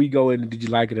 Before we go into did you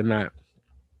like it or not?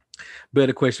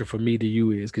 Better question for me to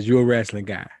you is because you're a wrestling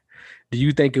guy. Do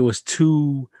you think it was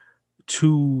too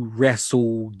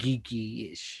wrestle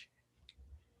geeky ish?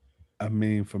 I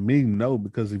mean, for me, no,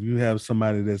 because if you have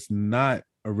somebody that's not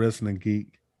a wrestling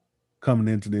geek coming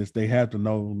into this, they have to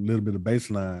know a little bit of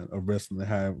baseline of wrestling and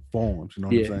how it forms. You know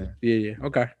what I'm Yeah, saying? yeah, yeah.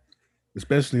 Okay.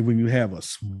 Especially when you have a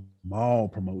small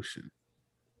promotion.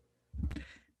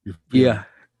 You feel me? Yeah,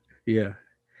 yeah.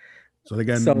 So they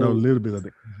got to know a So little bit of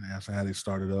the how they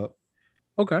started up.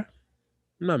 okay, I'm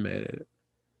not mad at it.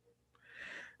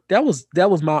 That was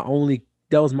my only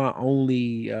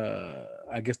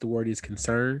I guess the word is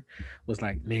concern was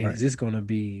like, man, Right. is this gonna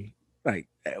be like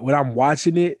when I'm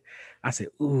watching it, I said,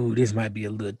 ooh, this might be a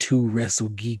little too wrestle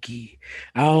geeky.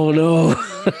 I don't know.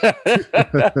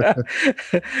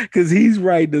 Cause he's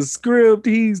writing the script,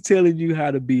 he's telling you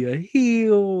how to be a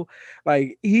heel,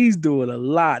 like he's doing a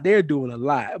lot, they're doing a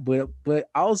lot, but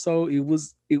also it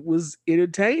was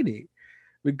entertaining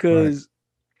Right. because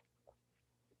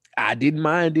I didn't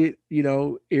mind it,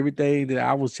 everything that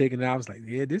I was checking out. I was like,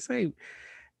 yeah, this ain't.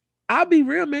 I'll be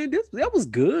real, man. That was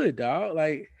good, dog.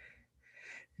 Like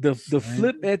the Same.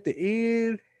 flip at the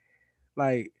end,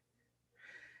 like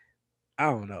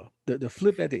I don't know. The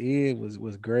flip at the end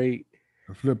was great.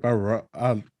 The flip,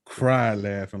 I cried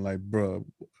laughing like, bro,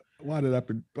 why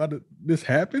did this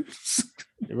happen?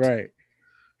 Right.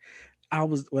 I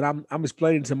was when I'm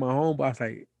explaining to my homeboy, I was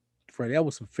like, Fred, that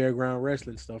was some fairground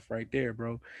wrestling stuff right there,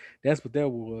 bro. That's what that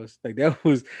was. Like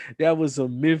that was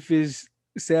some Memphis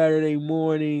Saturday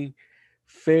morning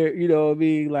fair, you know what I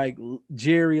mean? Like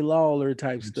Jerry Lawler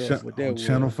type stuff. What that On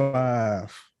Channel was.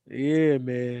 5 Yeah,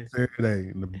 man.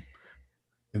 Saturday.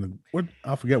 In the what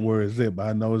I forget where it's at, but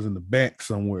I know it's in the back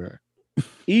somewhere.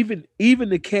 Even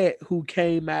the cat who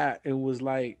came out and was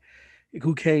like,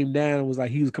 who came down was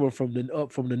like he was coming from the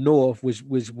up from the north, which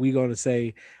we gonna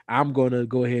say I'm gonna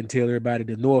go ahead and tell everybody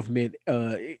the north meant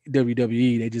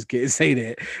WWE. They just can't say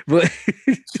that, but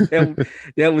that,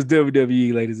 that was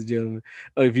WWE, ladies and gentlemen,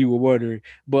 if you were wondering.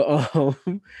 But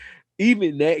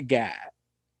even that guy,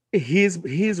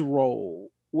 his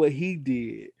role, what he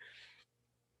did,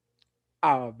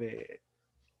 oh man,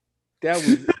 that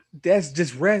was that's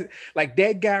just like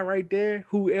that guy right there.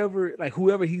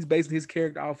 Whoever he's basing his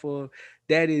character off of,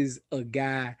 that is a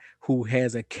guy who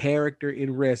has a character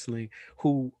in wrestling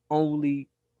who only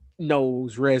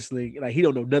knows wrestling. Like he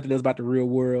don't know nothing else about the real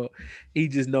world. He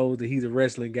just knows that he's a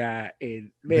wrestling guy.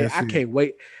 And man, That's it.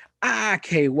 I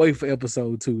can't wait for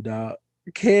episode 2, dog.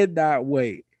 Cannot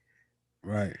wait.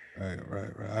 Right.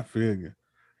 I feel you.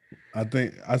 I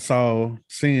think I saw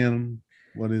seeing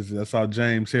what is it? I saw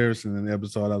James Harrison in the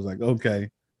episode. I was like, okay,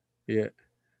 Yeah,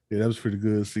 yeah, that was pretty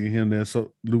good. Seeing him there.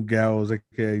 So Luke Gallows,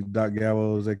 aka Doc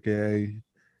Gallows, aka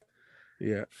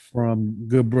yeah, from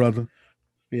Good Brother.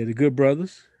 yeah. The Good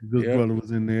Brothers. Good Yeah. Brother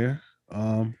was in there.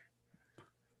 But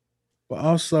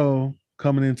also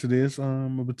coming into this, a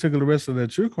particular wrestler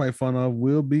that you're quite fond of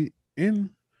will be in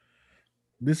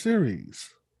this series.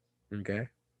 Okay.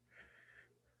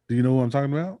 Do you know what I'm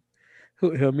talking about?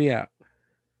 Help me out.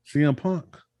 CM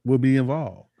Punk will be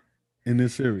involved in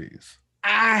this series.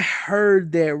 I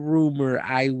heard that rumor.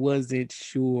 I wasn't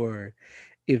sure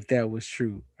if that was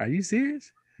true. Are you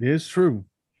serious? It's true,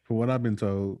 for what I've been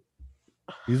told.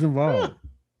 He's Oh, involved.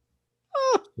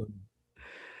 oh, So I'm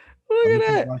look gonna keep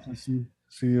at watching,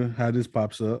 see how this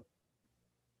pops up.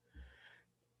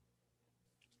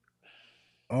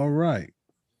 All right.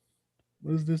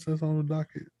 What is this that's on the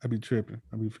docket? I be tripping.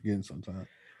 I be forgetting sometimes. that.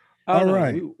 Oh All no,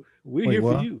 right. we're Wait, here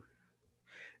for what? you.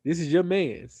 This is your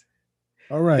man's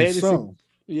All right. fantasy. So,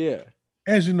 Yeah.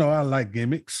 as you know, I like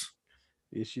gimmicks.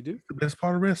 Yes, you do. The best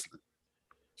part of wrestling.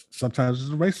 Sometimes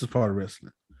it's the racist part of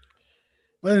wrestling.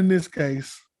 But in this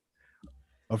case,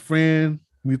 a friend,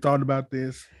 we thought about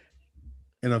this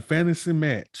in a fantasy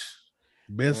match,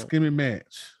 best Uh, gimmick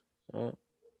match. uh.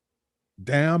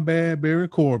 Down Bad Baron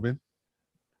Corbin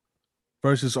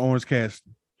versus Orange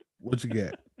Cassidy. What you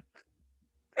got?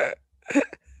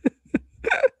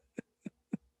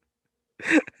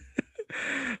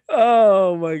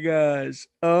 Oh my gosh.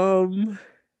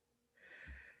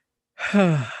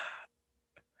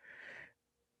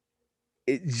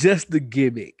 Just the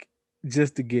gimmick.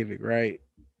 Just the gimmick, right?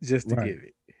 Just the Right.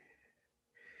 gimmick.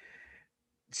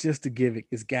 Just the gimmick.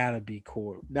 It's gotta be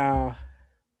Corb. Nah,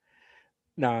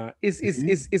 See?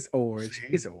 it's orange. See?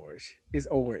 It's orange. It's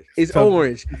orange. It's It's tough.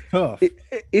 orange. It's tough.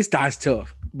 It's that's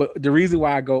tough. But the reason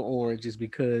why I go orange is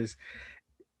because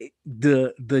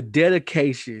the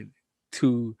dedication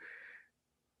to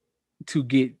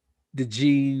get the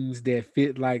jeans that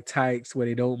fit like tights where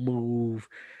they don't move,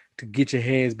 to get your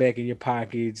hands back in your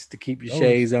pockets, to keep your Those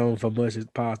shades on for much as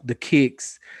possible. The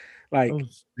kicks, like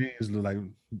those jeans look like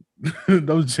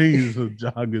those jeans are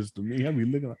joggers to me. I be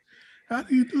looking like, how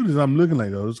do you do this? I'm looking like,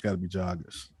 oh, those got to be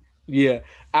joggers. yeah,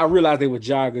 I realized they were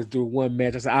joggers through one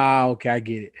match. I said, okay, I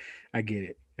get it. I get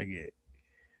it.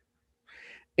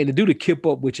 And to do the kip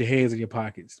up with your hands in your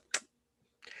pockets,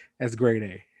 that's great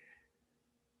A.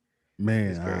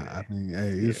 Man, That's great I A. mean,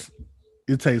 hey,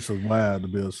 Yeah. it takes a while to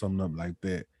build something up like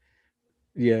that.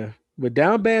 Yeah. But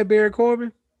down bad Barry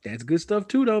Corbin, that's good stuff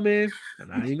too, though, man.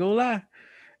 And I ain't gonna lie.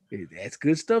 That's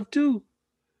good stuff too.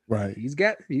 Right. He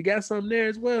got something there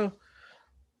as well.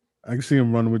 I can see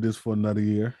him running with this for another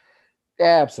year.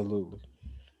 Absolutely.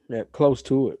 Yeah, close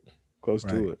to it. Close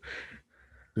Right. to it.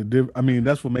 I mean,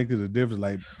 that's what makes it a difference.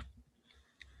 Like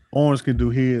Orange can do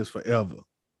his forever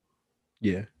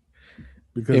Yeah.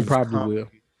 because And probably will.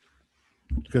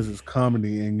 it's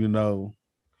comedy, and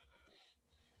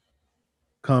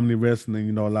comedy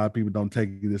wrestling. A lot of people don't take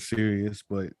it as serious,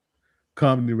 but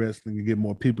comedy wrestling can get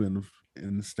more people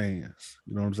in the stands.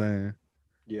 You know what I'm saying?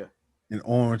 Yeah. And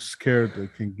Orange's character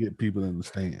can get people in the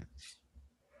stands.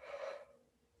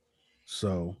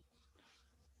 So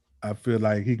I feel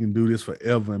like he can do this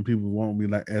forever, and people won't be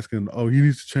like asking, "Oh, he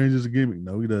needs to change his gimmick."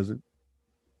 No, he doesn't.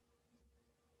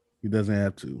 He doesn't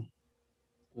have to.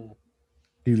 Mm.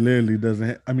 He literally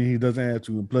doesn't. I mean, he doesn't have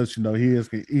to. And plus, he is.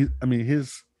 I mean,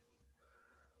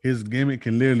 his gimmick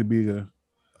can literally be a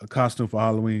costume for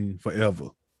Halloween forever.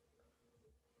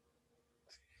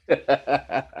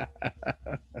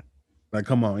 Like,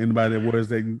 come on, anybody that wears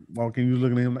that walk in, you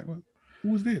looking at him like, what?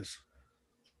 Who is this?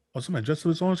 Oh, somebody dressed up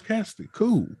as Orange Cassidy.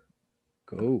 Cool,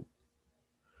 Cool.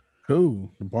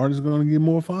 cool. The party's gonna get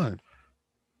more fun.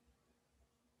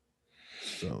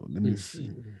 So let me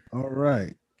see. All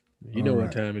right. You All know what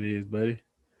right. time it is, buddy.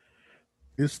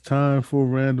 It's time for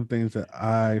random things that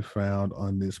I found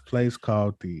on this place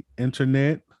called the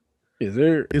internet. Is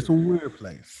there? It's a weird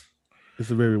place.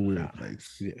 It's a very Nah. weird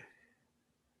place. Yeah.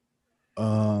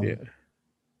 Um, Yeah.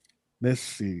 let's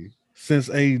see. Since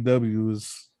AEW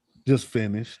is just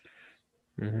finished,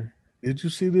 Mm-hmm. did you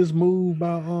see this move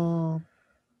by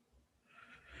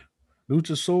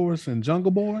Luchasaurus and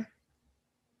Jungle Boy?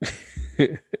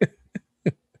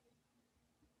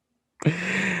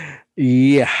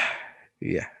 Yeah.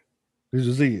 Yeah. Did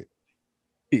you see it?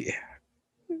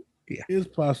 Yeah. Yeah. It's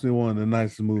possibly one of the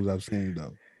nicest moves I've seen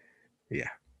though. Yeah.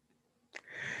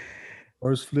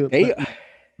 First flip. They go ahead.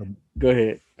 Go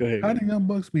ahead. Go How ahead. do Young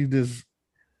Bucks be just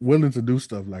willing to do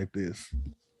stuff like this?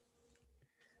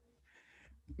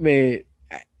 Man,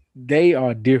 they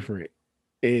are different.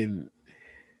 And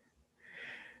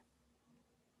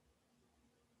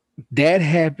that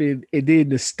happened, and then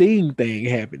the Sting thing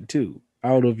happened too. I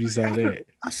don't know if you saw that.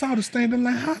 I saw the standing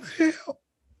like, how the hell?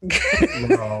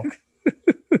 First of all,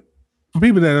 for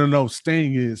people that don't know,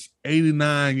 Sting is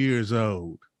 89 years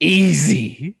old.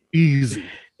 Easy. Easy.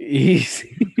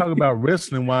 Easy. You talk about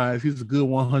wrestling wise, he's a good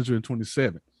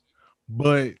 127.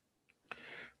 But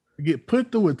to get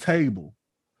put through a table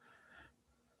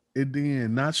and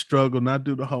then not struggle, not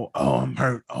do the whole, oh, I'm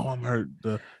hurt. Oh, I'm hurt.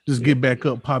 Just get back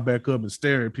up, pop back up, and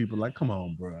stare at people like, come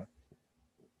on, bro.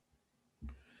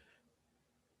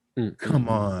 Come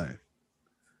on.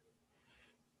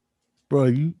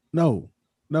 Bro, no.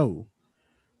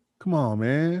 Come on,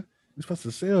 man. You're supposed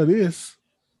to sell this.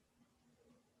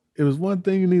 If it's one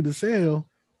thing you need to sell,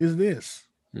 is this.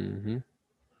 Mm-hmm.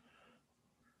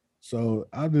 So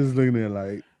I'm just looking at it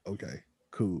like, okay,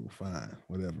 cool, fine,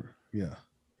 whatever. Yeah.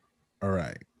 All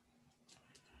right.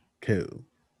 Cool.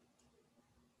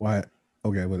 Why?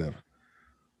 Okay, whatever.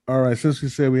 All right, since we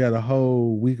said we had a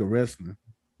whole week of wrestling,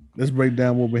 let's break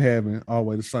down what we're having all the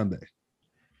way to Sunday.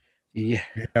 Yeah.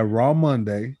 We have Raw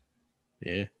Monday,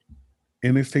 Yeah.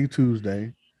 NXT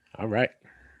Tuesday, All right.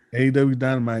 AEW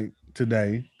Dynamite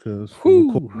today, because we're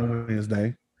recording on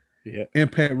Wednesday. Yeah.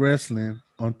 Impact Wrestling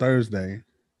on Thursday.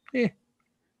 Yeah.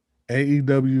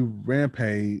 AEW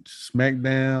Rampage,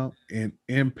 SmackDown, and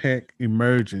Impact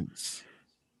Emergence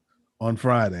on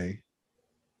Friday.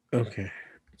 Okay.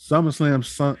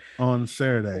 SummerSlam on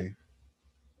Saturday.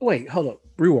 Wait, hold up.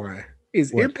 Rewind.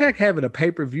 Is What? Impact having a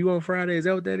pay-per-view on Friday? Is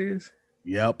that what that is?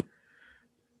 Yep.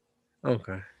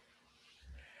 Okay.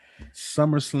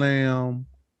 SummerSlam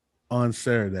on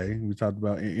Saturday. We talked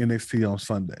about NXT on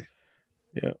Sunday.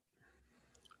 Yeah.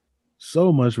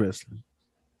 So much wrestling.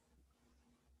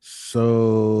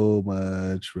 So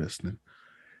much wrestling.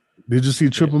 Did you see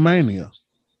Triple Mania?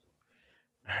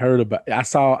 Heard about it. I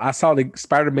saw the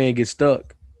Spider-Man get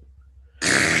stuck.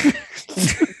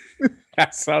 I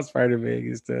saw Spider-Man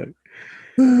get stuck.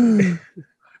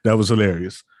 That was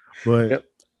hilarious. But Yep.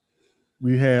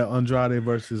 we had Andrade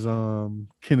versus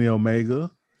Kenny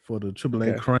Omega for the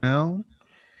AAA crown.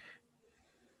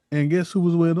 And guess who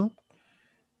was with him?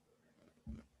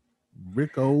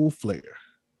 Ric Flair.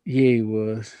 Yeah, he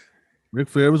was. Ric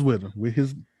Flair was with him, with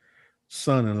his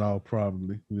son-in-law,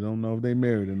 probably. We don't know if they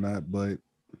married or not, but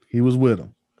he was with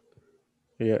him.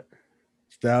 Yeah.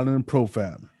 Styling and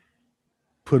profiling.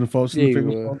 Putting folks in the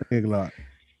figure four leg lock.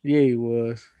 Yeah, he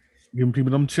was. Giving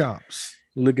people them chops.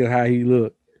 Look at how he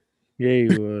looked. Yeah, he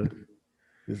was.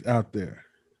 It's out there.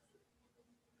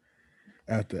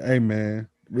 Out there. Hey, man.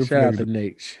 Shout out to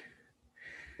Nate.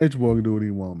 Let your boy do what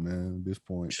he want, man, at this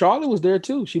point. Charlotte was there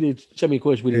too. She did. I mean, of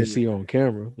course, we didn't see her on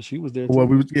camera, but she was there too. Well,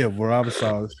 where I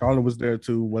saw Charlotte was there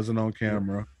too, wasn't on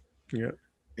camera. Yeah.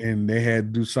 And they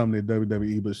had to do something at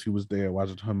WWE, but she was there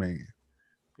watching her man.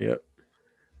 Yep.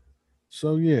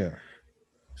 So yeah.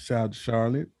 Shout out to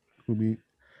Charlotte.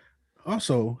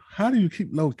 Also, how do you keep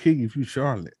low key if you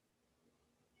Charlotte?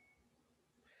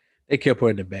 They kept her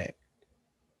in the back.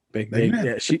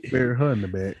 She buried her in the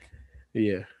back.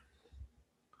 Yeah.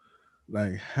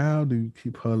 Like, how do you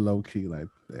keep her low key like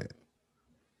that?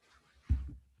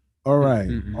 All right.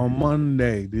 On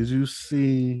Monday, did you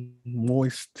see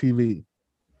Moist TV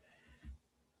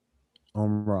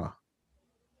on Raw?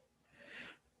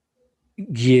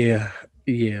 Yeah.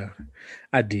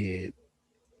 I did.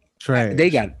 Trash. They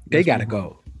gotta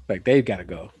go. Like, they've gotta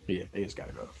go. Yeah, they just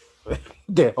gotta go.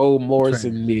 That whole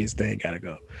Morrison Miz thing gotta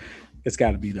go. It's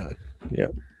gotta be done.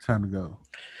 Yep. Time to go.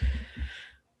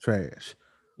 Trash.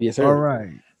 Yes, sir. All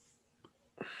right.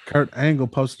 Kurt Angle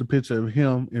posted a picture of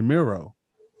him in Miro.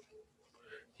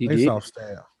 He did. Off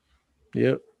style.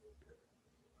 Yep.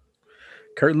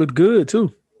 Kurt looked good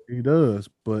too. He does,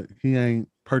 but he ain't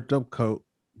perked up coat.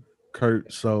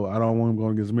 Kurt, so I don't want him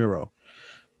going against Miro.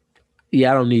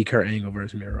 Yeah, I don't need Kurt Angle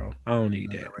versus Miro. I don't need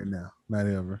Not that. right now. Not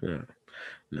ever. No,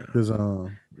 no, Because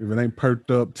if it ain't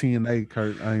perked up TNA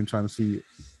Kurt, I ain't trying to see it.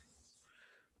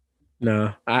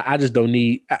 no. I just don't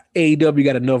need AEW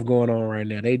got enough going on right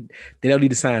now. They don't need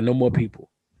to sign no more people.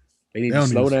 They need They to don't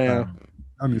need slow to down. sign.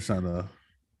 They don't need to sign a.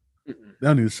 They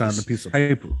don't need to sign a Just, piece of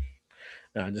paper.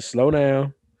 just slow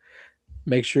down.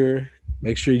 Make sure,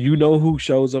 you know who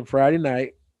shows up Friday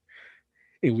night,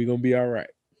 and we're gonna be all right.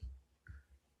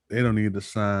 They don't need to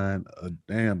sign a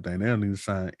damn thing. They don't need to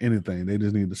sign anything. They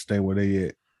just need to stay where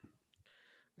they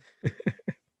at.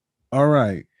 All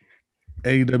right.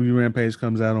 AEW Rampage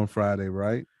comes out on Friday,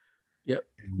 right? Yep,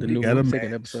 And the we new got a one,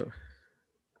 second match. episode.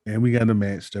 And we got a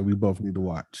match that we both need to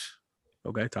watch.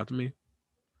 Okay, talk to me.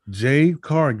 Jade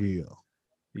Cargill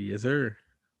Yes, sir.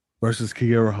 versus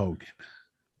Kiera Hogan.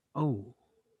 Oh,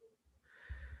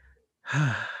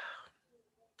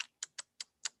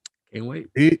 can't wait.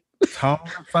 It tall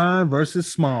and fine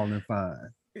versus small and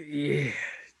fine. Yeah,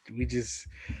 we just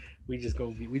we just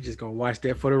gonna watch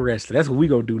that for the wrestling. That's what we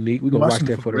gonna do, Neek. We I'm gonna watch watching it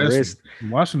that for for the the wrestling. rest. I'm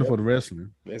watching it Yep, for the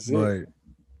wrestling. that's it. But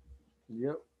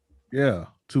Yep, yeah,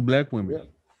 two black women yep,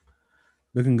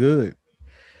 looking good.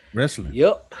 Wrestling.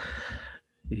 yep,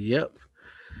 yep.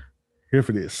 Here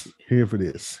for this. Here for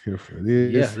this. Here for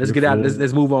this. Yeah, Here let's get out. for.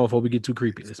 Let's move on before we get too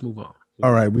creepy. Let's move on.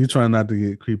 All right, we trying not to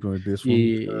get creepy with this Yeah,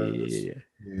 one yeah, because yeah,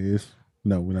 yes,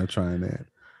 no, we're not trying that.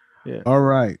 yeah. All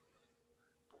right,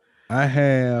 I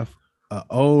have an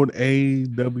old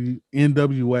AW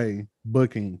NWA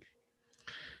booking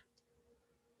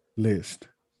list.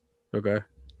 Okay.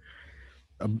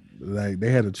 Like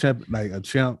they had a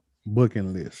champ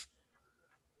booking list.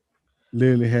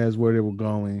 Literally has where they were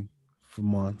going for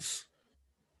months,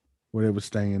 where they were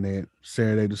staying at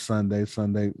Saturday to Sunday,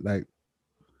 Sunday, like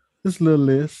this little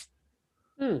list.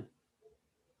 Hmm.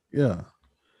 Yeah,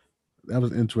 that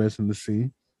was interesting to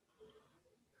see.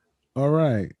 All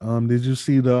right. Did you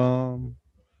see the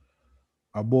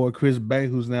our boy Chris Bay,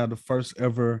 who's now the first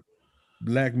ever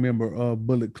black member of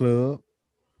Bullet Club?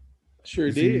 Sure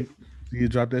You see, did. you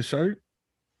drop that shirt?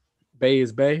 Bay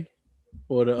is Bay,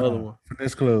 or the other No, one for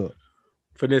this club.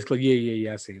 for this club. Yeah, yeah,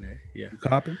 yeah. I seen that. Yeah, You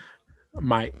copping?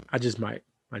 might. I just might.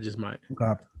 I just might. You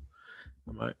copping?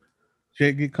 I might.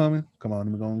 Check get coming? Come on, let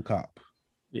me go and cop.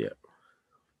 Yeah.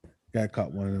 Got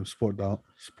caught one of them sport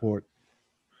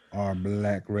our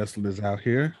black wrestlers out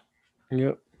here.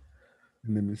 Yep.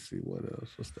 And let me see what else.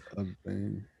 What's the other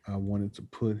thing I wanted to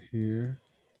put here?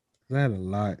 I had a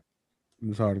lot.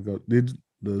 It's hard to go. Did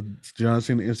the John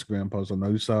Cena Instagram post? I know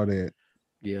you saw that.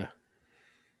 Yeah.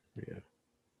 Yeah.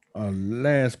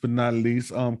 Last but not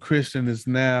least, Christian is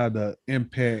now the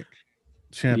Impact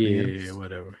Yeah. champions.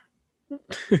 Whatever.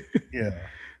 Yeah.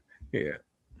 Yeah.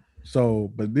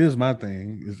 So, but this is my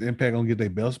thing: is Impact gonna get their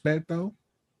belts back though?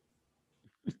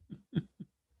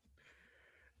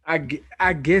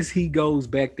 I guess he goes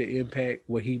back to Impact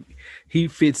where he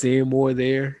fits in more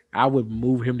there. I would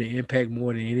move him to Impact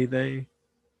more than anything.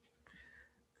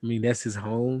 I mean, that's his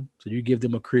home. So you give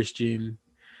them a Christian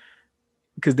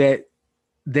because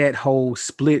that whole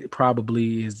split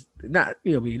probably is not, I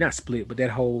mean, not split, but that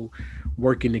whole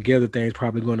working together thing is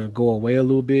probably going to go away a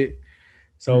little bit.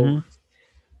 So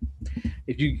Mm-hmm.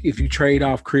 if you trade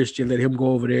off Christian, let him go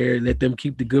over there, let them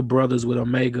keep the good brothers with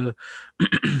Omega,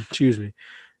 excuse me,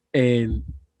 and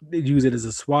use it as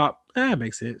a swap. That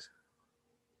makes sense.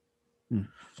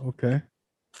 Okay.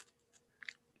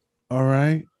 All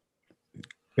right.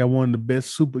 Got one of the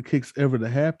best super kicks ever to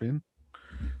happen.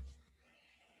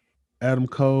 Adam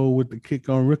Cole with the kick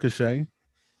on Ricochet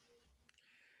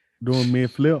doing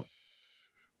mid flip.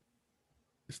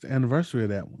 It's the anniversary of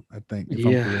that one, I think, if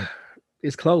I'm Yeah, correct.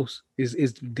 it's close.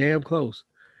 It's damn close.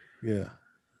 Yeah.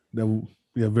 That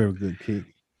yeah, very good kick.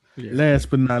 Yeah. Last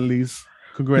but not least,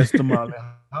 congrats to Molly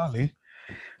Holly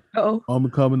Oh, on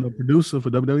becoming a producer for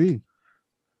WWE.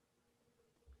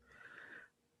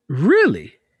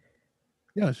 really?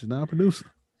 Yeah, she's now a producer.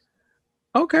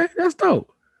 Okay, that's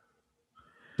dope.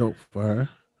 Dope for her.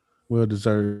 Well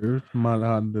deserved. Molly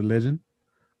Holly, the legend.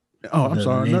 Oh, I'm The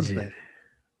sorry. Another thing. legend.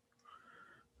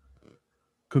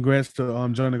 Congrats to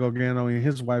Johnny Gargano and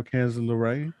his wife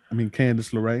Candice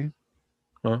LeRae.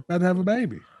 Huh? About to have a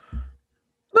baby.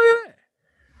 Look at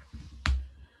that.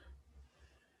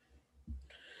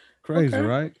 Crazy, Okay,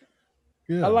 right?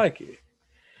 I Yeah. like it.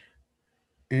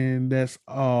 And that's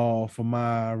all for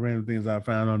my random things I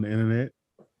found on the internet.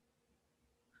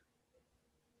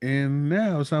 And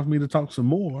now it's time for me to talk some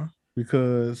more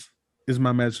because it's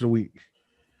my match of the week.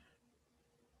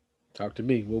 Talk to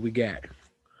me. What we got?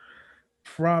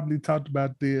 Probably talked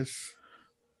about this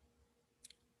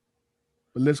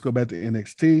But let's go back to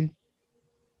NXT.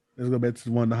 Let's go back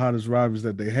to one of the hottest rivalries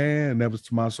that they had, and that was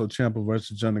Tommaso Ciampa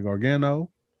versus Johnny Gargano.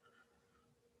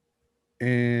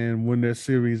 And win their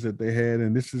series that they had,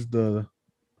 and this is the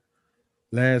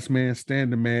last man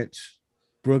standing match.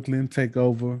 Brooklyn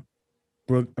Takeover.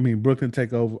 Brooklyn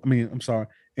Takeover. I'm sorry,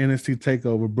 NXT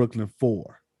Takeover Brooklyn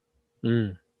 4.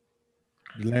 Mm.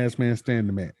 The last man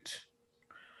standing match.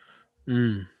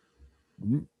 Mm.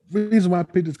 Reason why I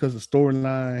picked this because the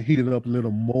storyline heated up a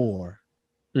little more.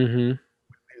 Mm-hmm.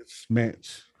 This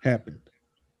match happened.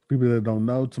 People that don't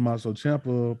know, Tommaso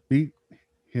Ciampa beat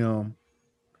him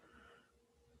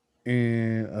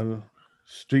in a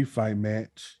street fight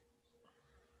match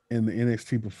in the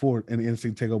NXT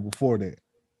Takeover before that.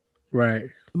 Right.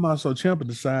 Tommaso Ciampa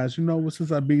decides, you know what?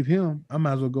 Since I beat him, I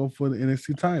might as well go for the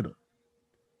NXT title.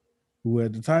 Who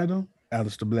had the title?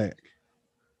 Aleister Black,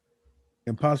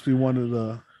 and possibly one of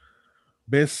the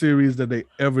best series that they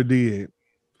ever did.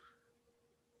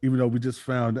 Even though we just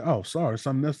found, oh, sorry,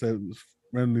 something else that was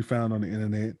randomly found on the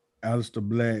internet. Aleister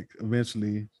Black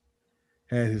eventually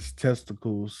had his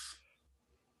testicles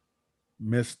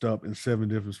messed up in 7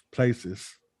 different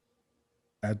places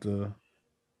after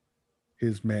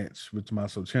his match with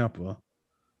Tommaso Ciampa.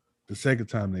 The second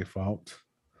time they fought,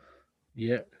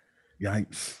 Yeah.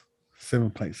 yikes, 7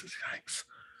 places, yikes.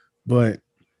 But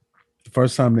the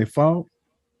first time they fought,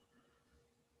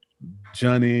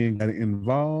 Johnny got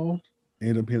involved,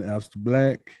 ended up hitting Aleister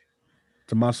Black.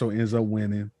 Tommaso ends up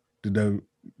winning the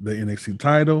NXT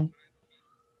title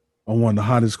on one of the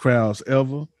hottest crowds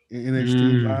ever in NXT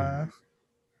Mm. Live.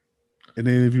 And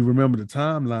then if you remember the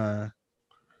timeline,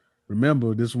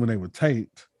 remember this is when they were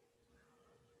taped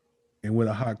and with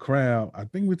a hot crowd. I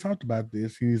think we talked about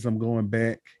this. He's going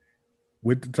back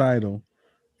with the title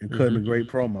and cutting Mm-hmm. a great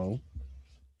promo,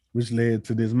 which led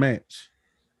to this match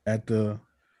after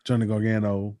Johnny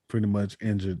Gargano pretty much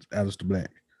injured Aleister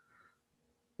Black.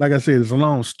 Like I said, it's a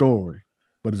long story,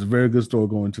 but it's a very good story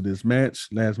going to this match.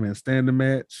 Last man standing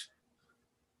match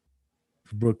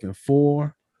for Brooklyn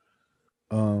 4.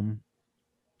 Um,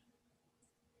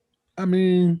 I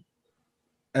mean,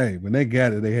 hey, when they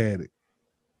got it, they had it.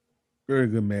 Very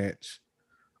good match.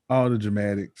 All the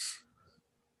dramatics.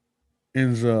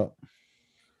 Ends up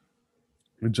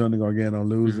with Johnny Gargano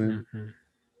losing Mm-hmm.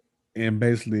 and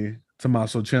basically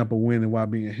Tommaso Ciampa winning while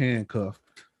being handcuffed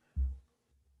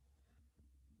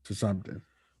to something.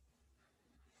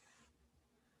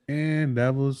 And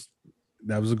that was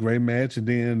a great match. And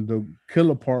then the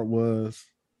killer part was,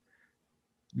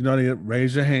 they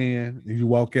raise your hand and you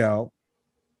walk out.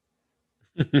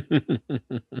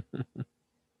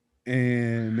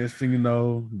 And next thing you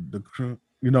know, the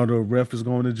ref is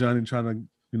going to Johnny trying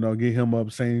to, get him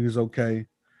up, saying he's okay.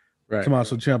 Right.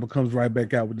 Tommaso Ciampa comes right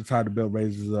back out with the title belt,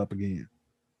 raises it up again,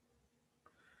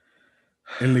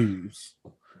 and leaves.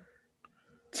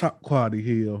 Top quality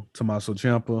heel, Tommaso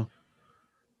Ciampa.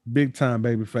 Big time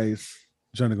babyface,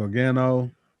 Johnny Gargano.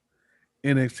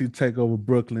 NXT Takeover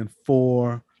Brooklyn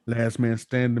 4, last man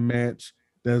standing match.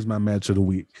 That's my match of the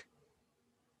week.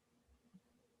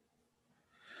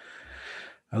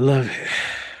 I love it.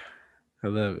 I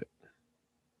love it.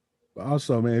 But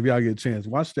also, man, if y'all get a chance,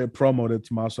 watch that promo that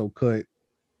Tommaso cut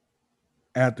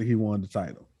after he won the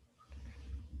title.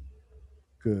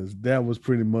 Because that was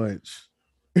pretty much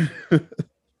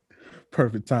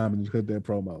perfect timing to cut that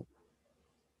promo.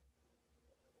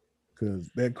 Because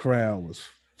that crowd was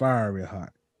fiery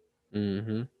hot.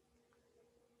 Mm-hmm.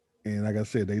 And like I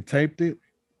said, they taped it.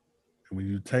 And when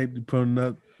you tape, you put it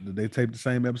up, they taped the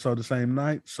same episode the same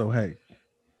night. So, hey,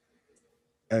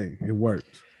 it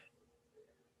worked.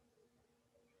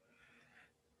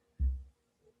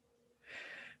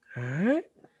 All right.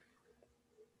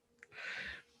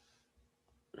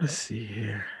 Let's see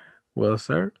here. Well,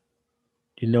 sir,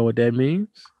 you know what that means?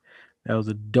 That was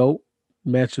a dope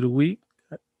match of the week.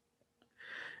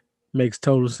 Makes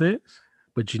total sense.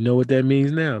 But you know what that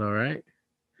means now, all right?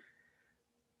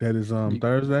 That is You,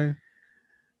 Thursday.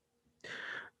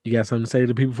 you got something to say to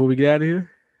the people before we get out of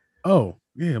here? Oh,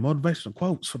 yeah, motivational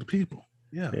quotes for the people.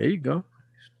 Yeah. There you go.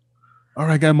 All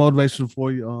right, got motivation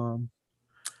for you. And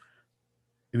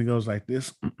it goes like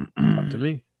this. Talk to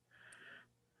me.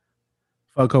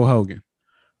 Fuck Hulk Hogan.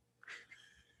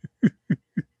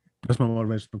 That's my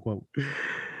motivational quote.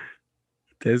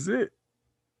 That's it.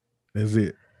 That's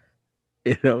it.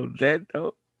 And on that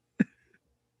note,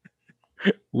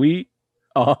 we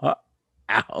are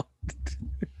out.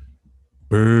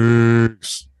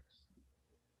 Peace.